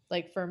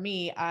 For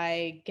me,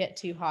 I get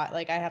too hot.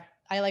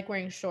 I like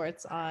wearing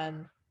shorts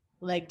on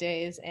leg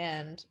days,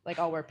 and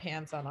I'll wear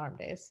pants on arm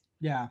days.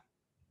 Yeah.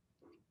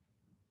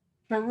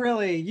 But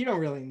really, you don't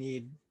really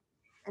need.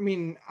 I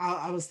mean,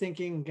 I was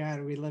thinking,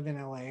 God, we live in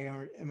LA,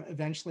 or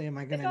eventually am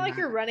I going to... It's not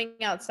you're running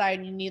outside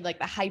and you need the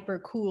hyper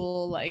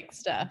cool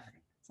stuff.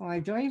 So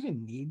do I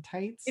even need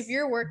tights? If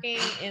you're working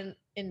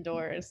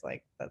indoors,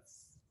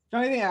 that's... The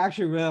only thing I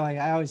actually really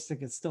I always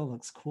think it still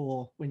looks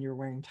cool when you're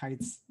wearing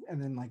tights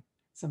and then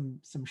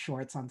some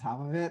shorts on top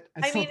of it.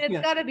 I mean,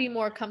 it's got to be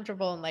more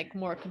comfortable and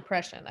more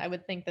compression. I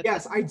would think that.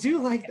 Yes, I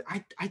do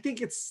I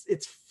think it's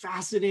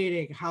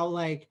fascinating how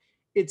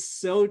it's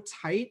so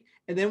tight,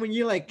 and then when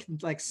you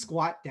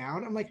squat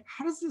down, I'm like,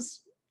 how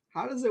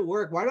does it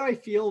work? Why do I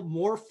feel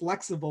more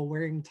flexible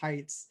wearing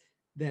tights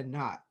than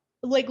not?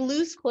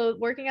 Loose clothes,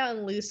 working out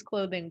in loose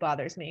clothing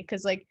bothers me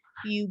because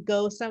you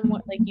go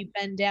somewhat you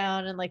bend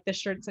down and the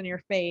shirt's in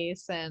your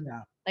face, and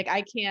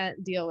I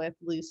can't deal with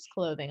loose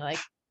clothing.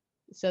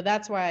 So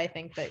that's why I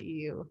think that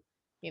you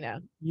you know.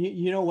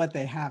 You know what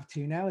they have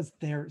too now is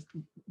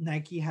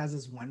Nike has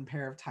this one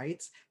pair of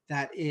tights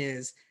that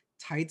is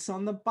tights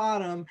on the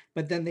bottom,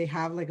 but then they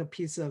have like a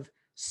piece of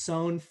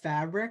sewn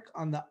fabric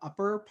on the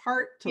upper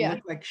part to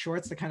look like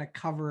shorts to kind of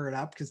cover it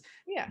up. Because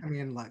I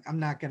mean, look,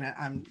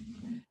 I'm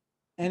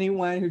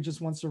anyone who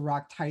just wants to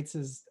rock tights,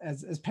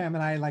 as Pam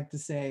and I like to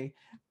say,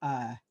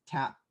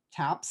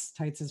 taps,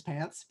 tights as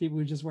pants. People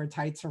who just wear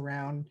tights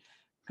around,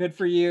 good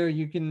for you.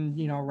 You can,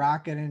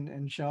 rock it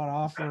and show it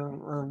off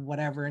or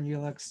whatever, and you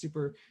look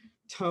super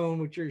toned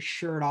with your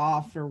shirt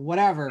off or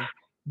whatever.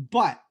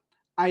 But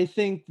I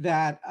think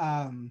that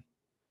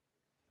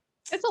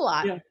it's a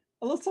lot. Yeah,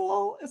 it's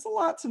a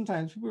lot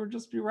sometimes. People would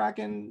just be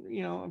rocking,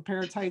 a pair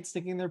of tights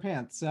sticking in their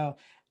pants. So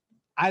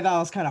I thought it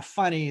was kind of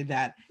funny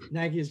that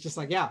Nike is just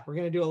like, yeah, we're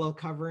gonna do a little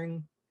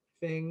covering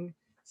thing.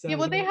 So yeah,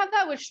 well, they have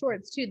that with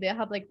shorts too. They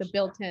have like the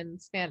built-in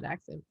spandex,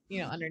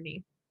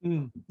 underneath.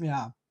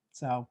 Yeah.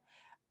 So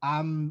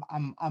I'm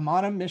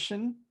on a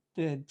mission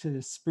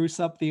to spruce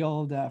up the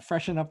old,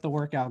 freshen up the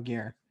workout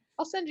gear.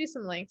 I'll send you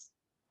some links.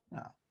 Oh.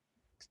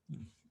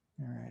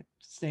 All right.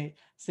 Stay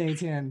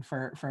tuned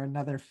for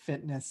another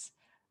fitness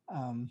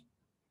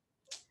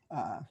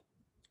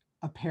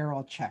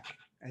apparel check,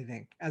 I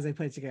think, as I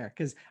put it together.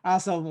 Because I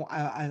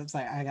was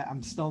like,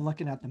 I'm still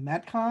looking at the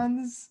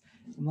Metcons.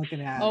 I'm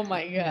looking at, oh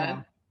my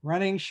god,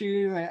 running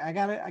shoes. I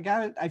got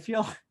it. I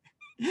feel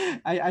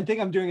I think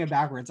I'm doing it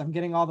backwards. I'm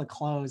getting all the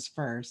clothes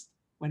first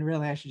when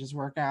really I should just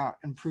work out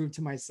and prove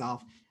to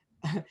myself.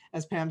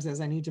 As Pam says,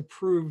 I need to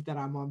prove that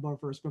I'm on board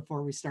first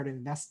before we start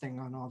investing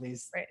on all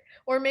these. Right.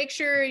 Or make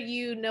sure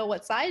you know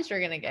what size you're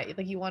going to get.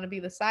 Like, you want to be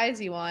the size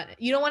you want.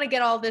 You don't want to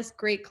get all this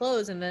great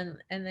clothes and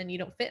then you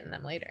don't fit in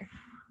them later.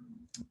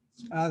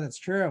 Oh, that's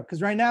true.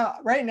 Because right now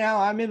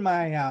I'm in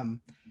my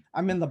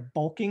I'm in the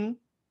bulking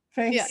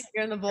phase. Yeah,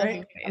 you're in the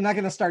bulking phase. I'm not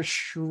going to start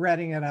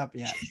shredding it up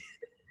yet.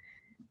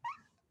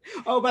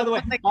 Oh, by the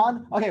way,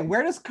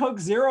 where does Coke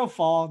Zero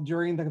fall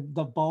during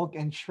the bulk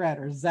and shred,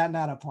 or does that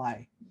not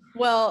apply?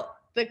 Well,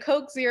 the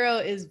Coke Zero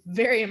is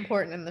very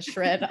important in the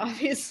shred,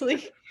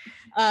 obviously.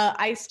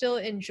 I still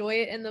enjoy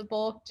it in the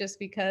bulk just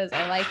because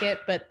I like it,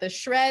 but the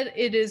shred,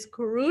 it is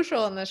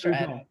crucial in the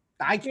shred.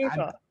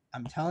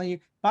 I'm telling you.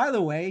 By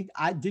the way,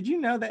 did you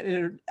know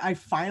that I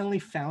finally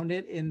found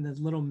it in the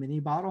little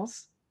mini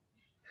bottles?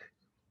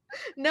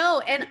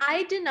 No, and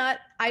I do not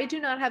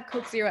have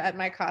Coke Zero at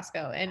my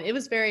Costco, and it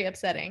was very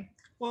upsetting.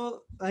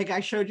 Well, like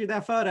I showed you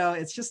that photo,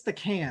 it's just the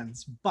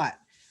cans, but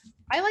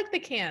I like the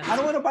cans. I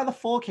don't want to buy the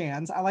full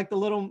cans. I like the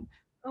little,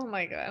 oh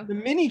my god, the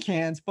mini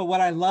cans. But what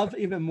I love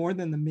even more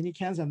than the mini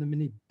cans are the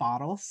mini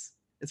bottles.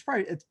 It's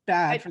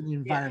bad for the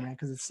environment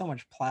because it's so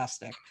much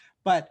plastic.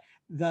 But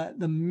the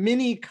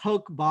mini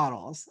Coke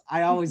bottles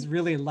I always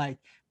really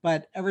liked.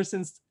 But ever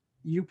since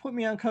you put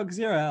me on Coke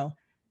Zero,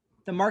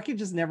 the market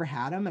just never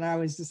had them, and I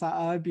always just thought,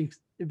 oh, it'd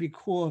be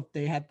cool if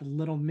they had the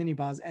little mini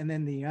bottles. And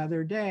then the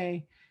other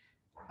day,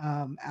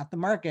 at the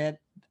market,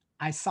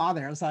 I saw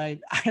there. I was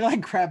like, I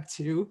grabbed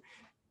 2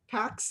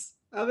 packs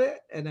of it,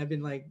 and I've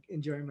been like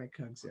enjoying my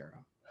Coke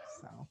Zero.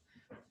 So,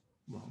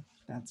 well,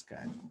 that's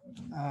good.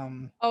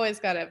 Always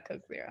gotta have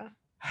Coke Zero.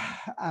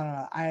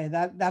 I don't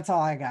know. That's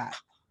all I got.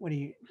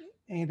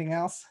 Anything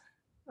else?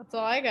 That's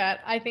all I got.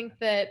 I think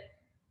that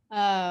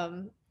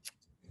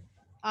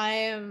I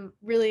am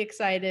really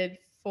excited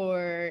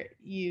for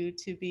you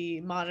to be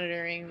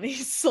monitoring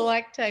these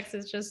Selecttechs.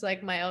 It's just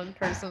like my own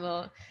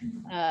personal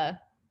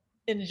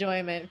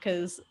enjoyment,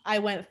 because I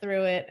went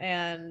through it,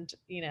 and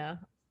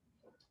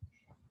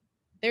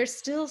they're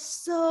still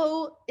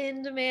so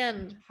in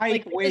demand.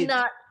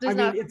 Does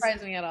not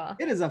surprise me at all.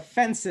 It is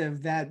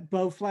offensive that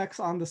Bowflex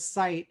on the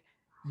site,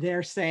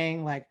 they're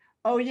saying like,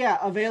 oh yeah,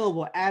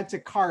 available, add to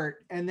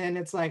cart, and then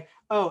it's like,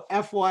 oh,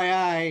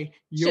 FYI,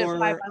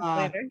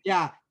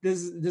 this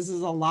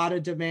is a lot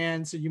of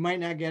demand, so you might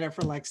not get it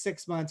for like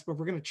 6 months, but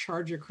we're gonna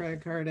charge your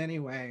credit card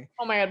anyway.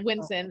 Oh my god,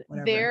 Winson,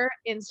 their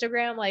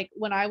Instagram, like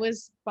when I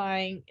was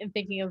buying and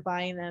thinking of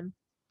buying them,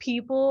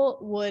 people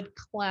would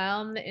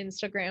clown the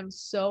Instagram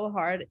so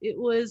hard. It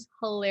was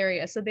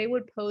hilarious. So they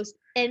would post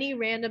any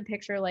random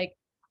picture, like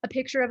a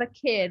picture of a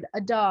kid,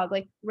 a dog,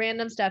 like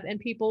random stuff, and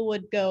people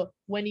would go,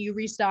 when are you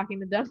restocking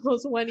the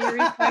demos? When are you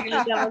restocking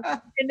the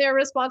demos? And their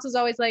response was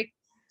always like,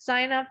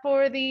 sign up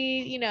for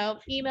the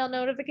email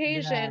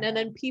notification. And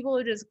then people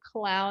would just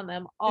clown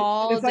them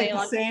all day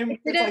long. It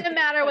didn't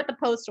matter what the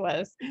post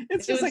was.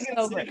 It's just like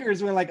in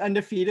sneakers where like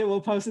Undefeated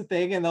will post a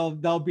thing and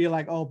they'll be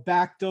like, oh,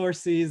 backdoor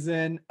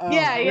season. Oh,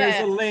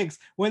 where's the links?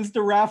 When's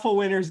the raffle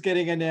winners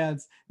getting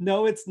announced?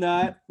 No, it's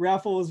not.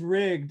 Raffle was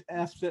rigged.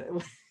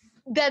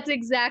 That's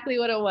exactly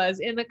what it was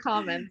in the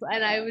comments.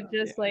 And I would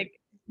just like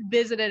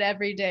visit it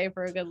every day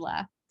for a good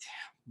laugh.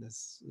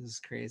 This is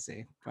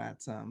crazy, but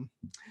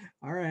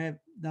all right,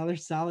 another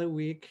solid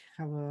week.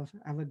 Have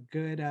a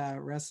good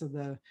rest of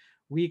the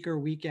week or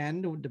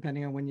weekend,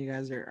 depending on when you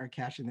guys are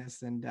catching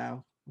this, and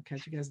we'll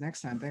catch you guys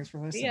next time. Thanks for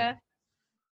listening. Yeah.